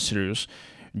was getting serious,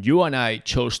 you and I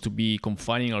chose to be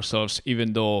confining ourselves,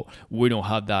 even though we don't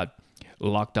have that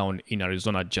lockdown in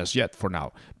Arizona just yet for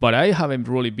now. But I haven't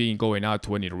really been going out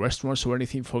to any restaurants or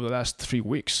anything for the last 3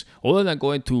 weeks, other than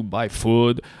going to buy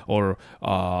food or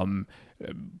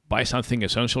buy something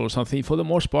essential or something. For the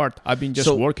most part, I've been just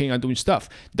working and doing stuff.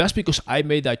 That's because I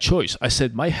made that choice. I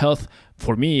said my health,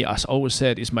 for me, as I always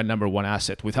said, is my number one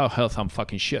asset. Without health, I'm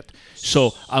fucking shit.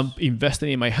 So I'm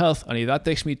investing in my health, and if that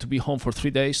takes me to be home for 3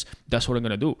 days, that's what I'm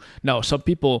going to do. Now, some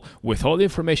people, with all the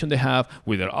information they have,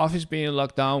 with their office being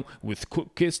locked down, with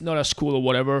kids not at school or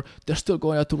whatever, they're still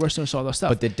going out to restaurants, all that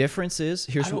stuff. But the difference is,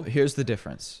 here's the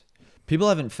difference. People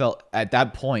hadn't felt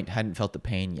the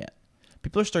pain yet.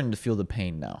 People are starting to feel the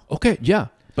pain now. Okay, yeah.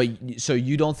 But so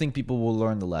you don't think people will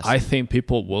learn the lesson? I think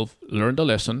people will learn the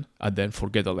lesson and then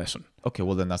forget the lesson. Okay,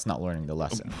 well then that's not learning the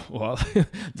lesson. Well,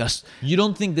 You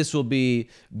don't think this will be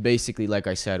basically, like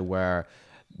I said, where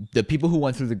the people who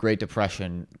went through the Great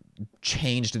Depression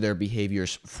changed their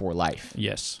behaviors for life?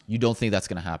 Yes. You don't think that's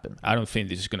going to happen? I don't think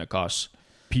this is going to cause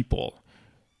people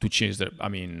to change their...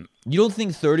 You don't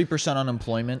think 30%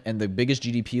 unemployment and the biggest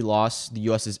GDP loss the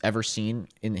U.S. has ever seen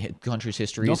in the country's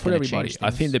history is going to change things? I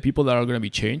think the people that are going to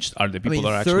be changed are the people that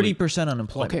are actually... 30%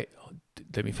 unemployment. Okay,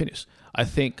 let me finish. I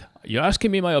think... You're asking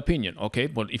me my opinion, okay?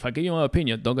 But if I give you my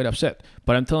opinion, don't get upset.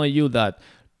 But I'm telling you that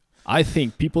I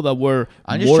think people that were...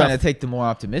 I'm just trying to take the more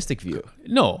optimistic view.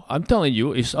 No, I'm telling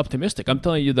you it's optimistic. I'm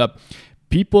telling you that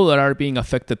people that are being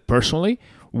affected personally,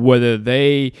 whether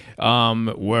they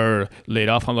were laid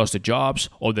off and lost their jobs,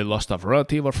 or they lost a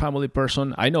relative or family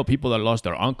person. I know people that lost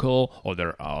their uncle or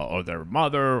their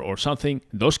mother or something.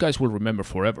 Those guys will remember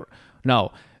forever.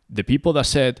 Now, the people that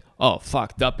said, oh,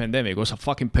 fuck, that pandemic was a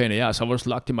fucking pain in the ass. I was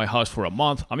locked in my house for a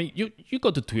month. I mean, you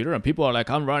go to Twitter and people are like,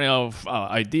 I'm running out of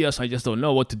ideas. I just don't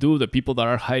know what to do. The people that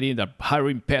are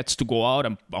hiring pets to go out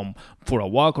and for a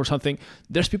walk or something.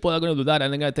 There's people that are going to do that,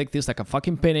 and they're going to take this like a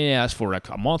fucking pain in the ass for like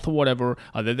a month or whatever,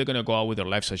 and then they're going to go out with their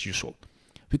lives as usual.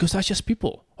 Because that's just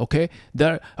people, okay?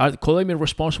 They're calling me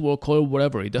irresponsible, call it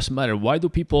whatever. It doesn't matter. Why do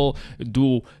people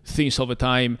do things all the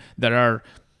time that are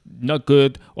not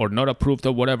good or not approved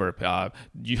or whatever?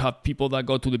 You have people that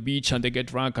go to the beach and they get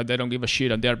drunk and they don't give a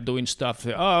shit and they're doing stuff.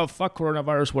 Oh, fuck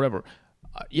coronavirus, whatever.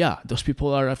 yeah, those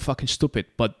people are fucking stupid,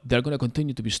 but they're going to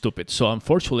continue to be stupid. So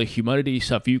unfortunately, humanity is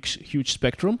a huge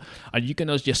spectrum, and you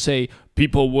cannot just say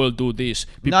people will do this,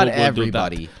 people Not will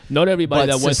everybody. do that. Not everybody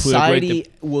But that went through the great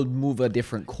society will move a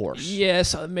different course.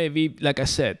 Yes, maybe, like I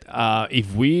said,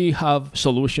 if we have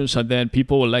solutions and then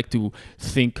people would like to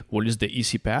think what is the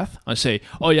easy path and say,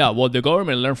 oh yeah, well, the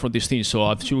government learned from these things, so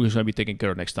I'm sure it's going to be taken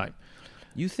care of next time.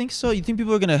 You think so? You think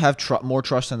people are going to have more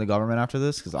trust in the government after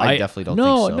this? Because I definitely don't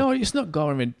think so. No, it's not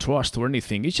government trust or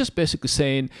anything. It's just basically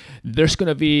saying there's going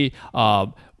to be...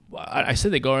 I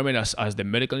said the government as the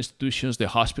medical institutions, the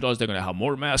hospitals, they're going to have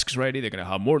more masks ready, they're going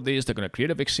to have more this, they're going to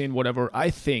create a vaccine, whatever. I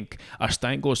think as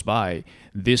time goes by,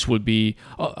 this will be...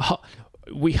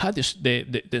 we had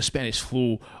the Spanish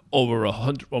flu over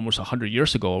almost 100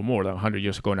 years ago, or more than 100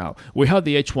 years ago now. We had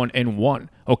the H1N1.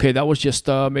 Okay, that was just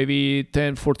maybe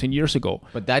 10, 14 years ago.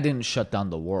 But that didn't shut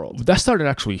down the world. That started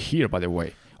actually here, by the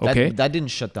way. Okay, that didn't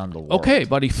shut down the world. Okay,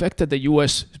 but it affected the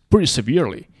U.S. pretty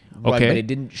severely. Okay, right, but it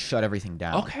didn't shut everything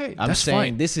down. Okay, I'm that's saying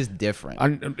fine. This is different.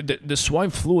 And the swine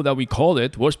flu that we called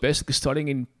it was basically starting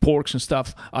in porks and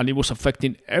stuff, and it was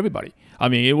affecting everybody. I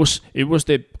mean, it was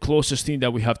the closest thing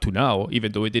that we have to now,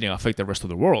 even though it didn't affect the rest of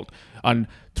the world. And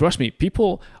trust me,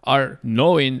 people are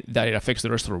knowing that it affects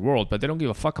the rest of the world, but they don't give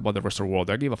a fuck about the rest of the world.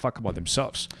 They give a fuck about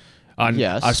themselves. And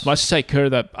yes. As much as I care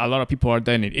that a lot of people are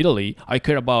dying in Italy, I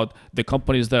care about the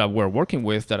companies that we're working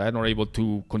with that are not able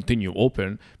to continue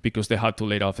open because they had to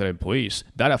lay off their employees.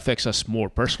 That affects us more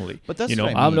personally. But that's what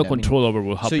what I have no mean. control over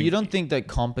what happens. So you don't think that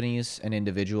companies and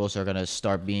individuals are going to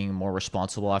start being more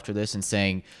responsible after this and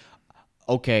saying,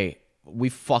 okay, we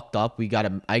fucked up. We got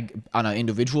to, on an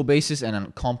individual basis and on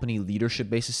a company leadership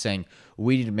basis, saying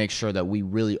we need to make sure that we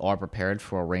really are prepared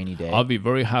for a rainy day. I'll be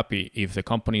very happy if the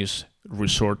companies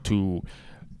resort to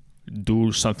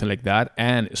do something like that,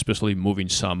 and especially moving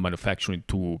some manufacturing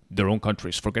to their own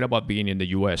countries. Forget about being in the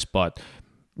U.S., but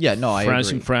yeah, no, I France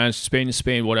agree. in France, Spain in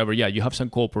Spain, whatever. Yeah, you have some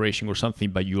cooperation or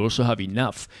something, but you also have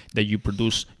enough that you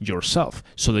produce yourself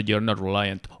so that you're not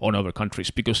reliant on other countries.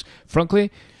 Because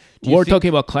frankly, we're talking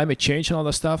about climate change and all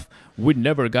that stuff. We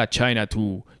never got China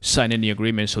to sign any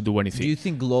agreements or do anything. Do you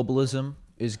think globalism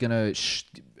is going to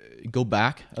go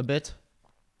back a bit?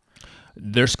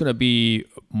 There's going to be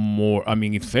more. I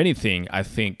mean, if anything, I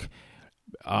think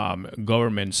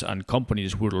governments and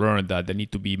companies will learn that they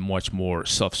need to be much more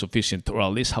self-sufficient, or at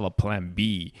least have a plan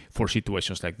B for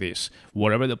situations like this.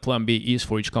 Whatever the plan B is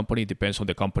for each company depends on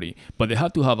the company, but they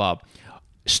have to have a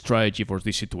strategy for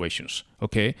these situations.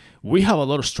 Okay, we have a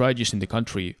lot of strategies in the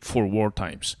country for war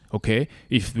times. Okay,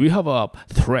 if we have a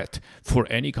threat for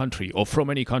any country or from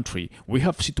any country, we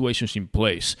have situations in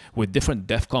place with different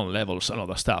DEFCON levels and all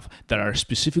that stuff that are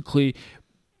specifically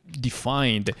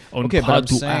defined on how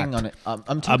to act.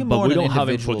 I'm talking more on an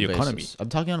individual the basis. Economy. I'm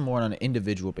talking more on an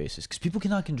individual basis because people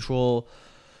cannot control.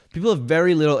 People have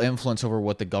very little influence over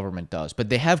what the government does, but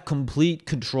they have complete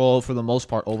control for the most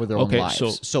part over their own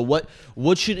lives. So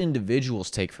what should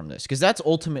individuals take from this? Because that's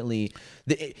ultimately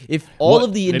if all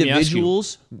of the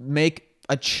individuals make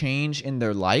a change in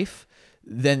their life,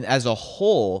 then as a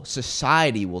whole,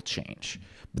 society will change.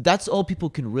 But that's all people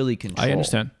can really control. I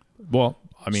understand. Well,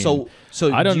 I mean, so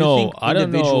I don't know. I don't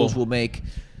know. Individuals will make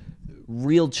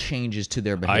real changes to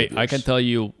their behaviors. I can tell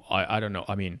you. I don't know.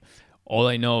 I mean, all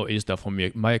I know is that from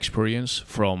my experience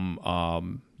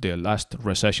from the last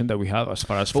recession that we had, as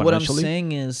far as financially. But what I'm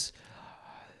saying is,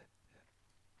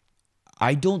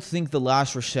 I don't think the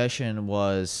last recession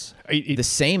was the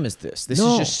same as this. This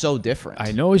is just so different.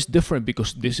 I know it's different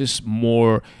because this is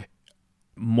more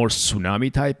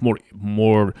tsunami type,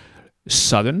 more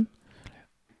sudden,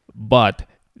 but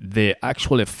the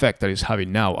actual effect that it's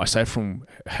having now, aside from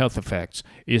health effects,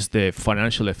 is the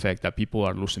financial effect that people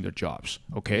are losing their jobs,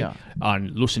 okay? Yeah. And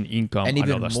losing income and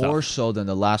even all that more stuff. So than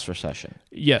the last recession.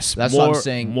 Yes, that's what I'm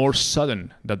saying. More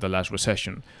sudden than the last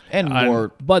recession. And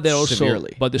more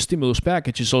severely. But the stimulus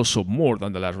package is also more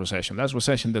than the last recession. Last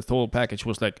recession, the total package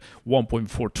was like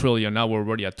 1.4 trillion. Now we're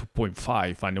already at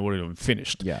 2.5 and we're even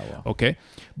finished. Yeah, well. Okay?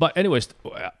 But anyways,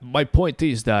 my point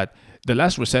is that the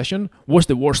last recession was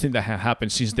the worst thing that had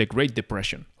happened since the Great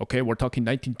Depression. Okay, we're talking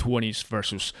 1920s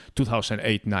versus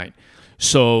 2008-9.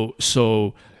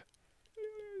 So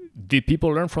did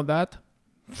people learn from that?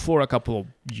 For a couple of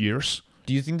years.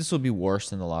 Do you think this will be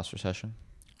worse than the last recession?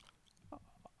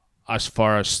 As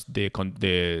far as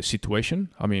the situation,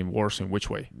 I mean, worse in which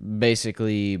way?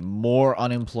 Basically, more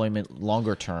unemployment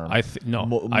longer term.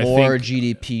 More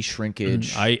GDP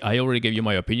shrinkage. I already gave you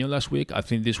my opinion last week. I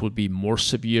think this will be more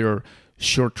severe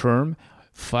short term,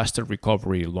 faster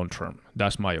recovery long term.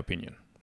 That's my opinion.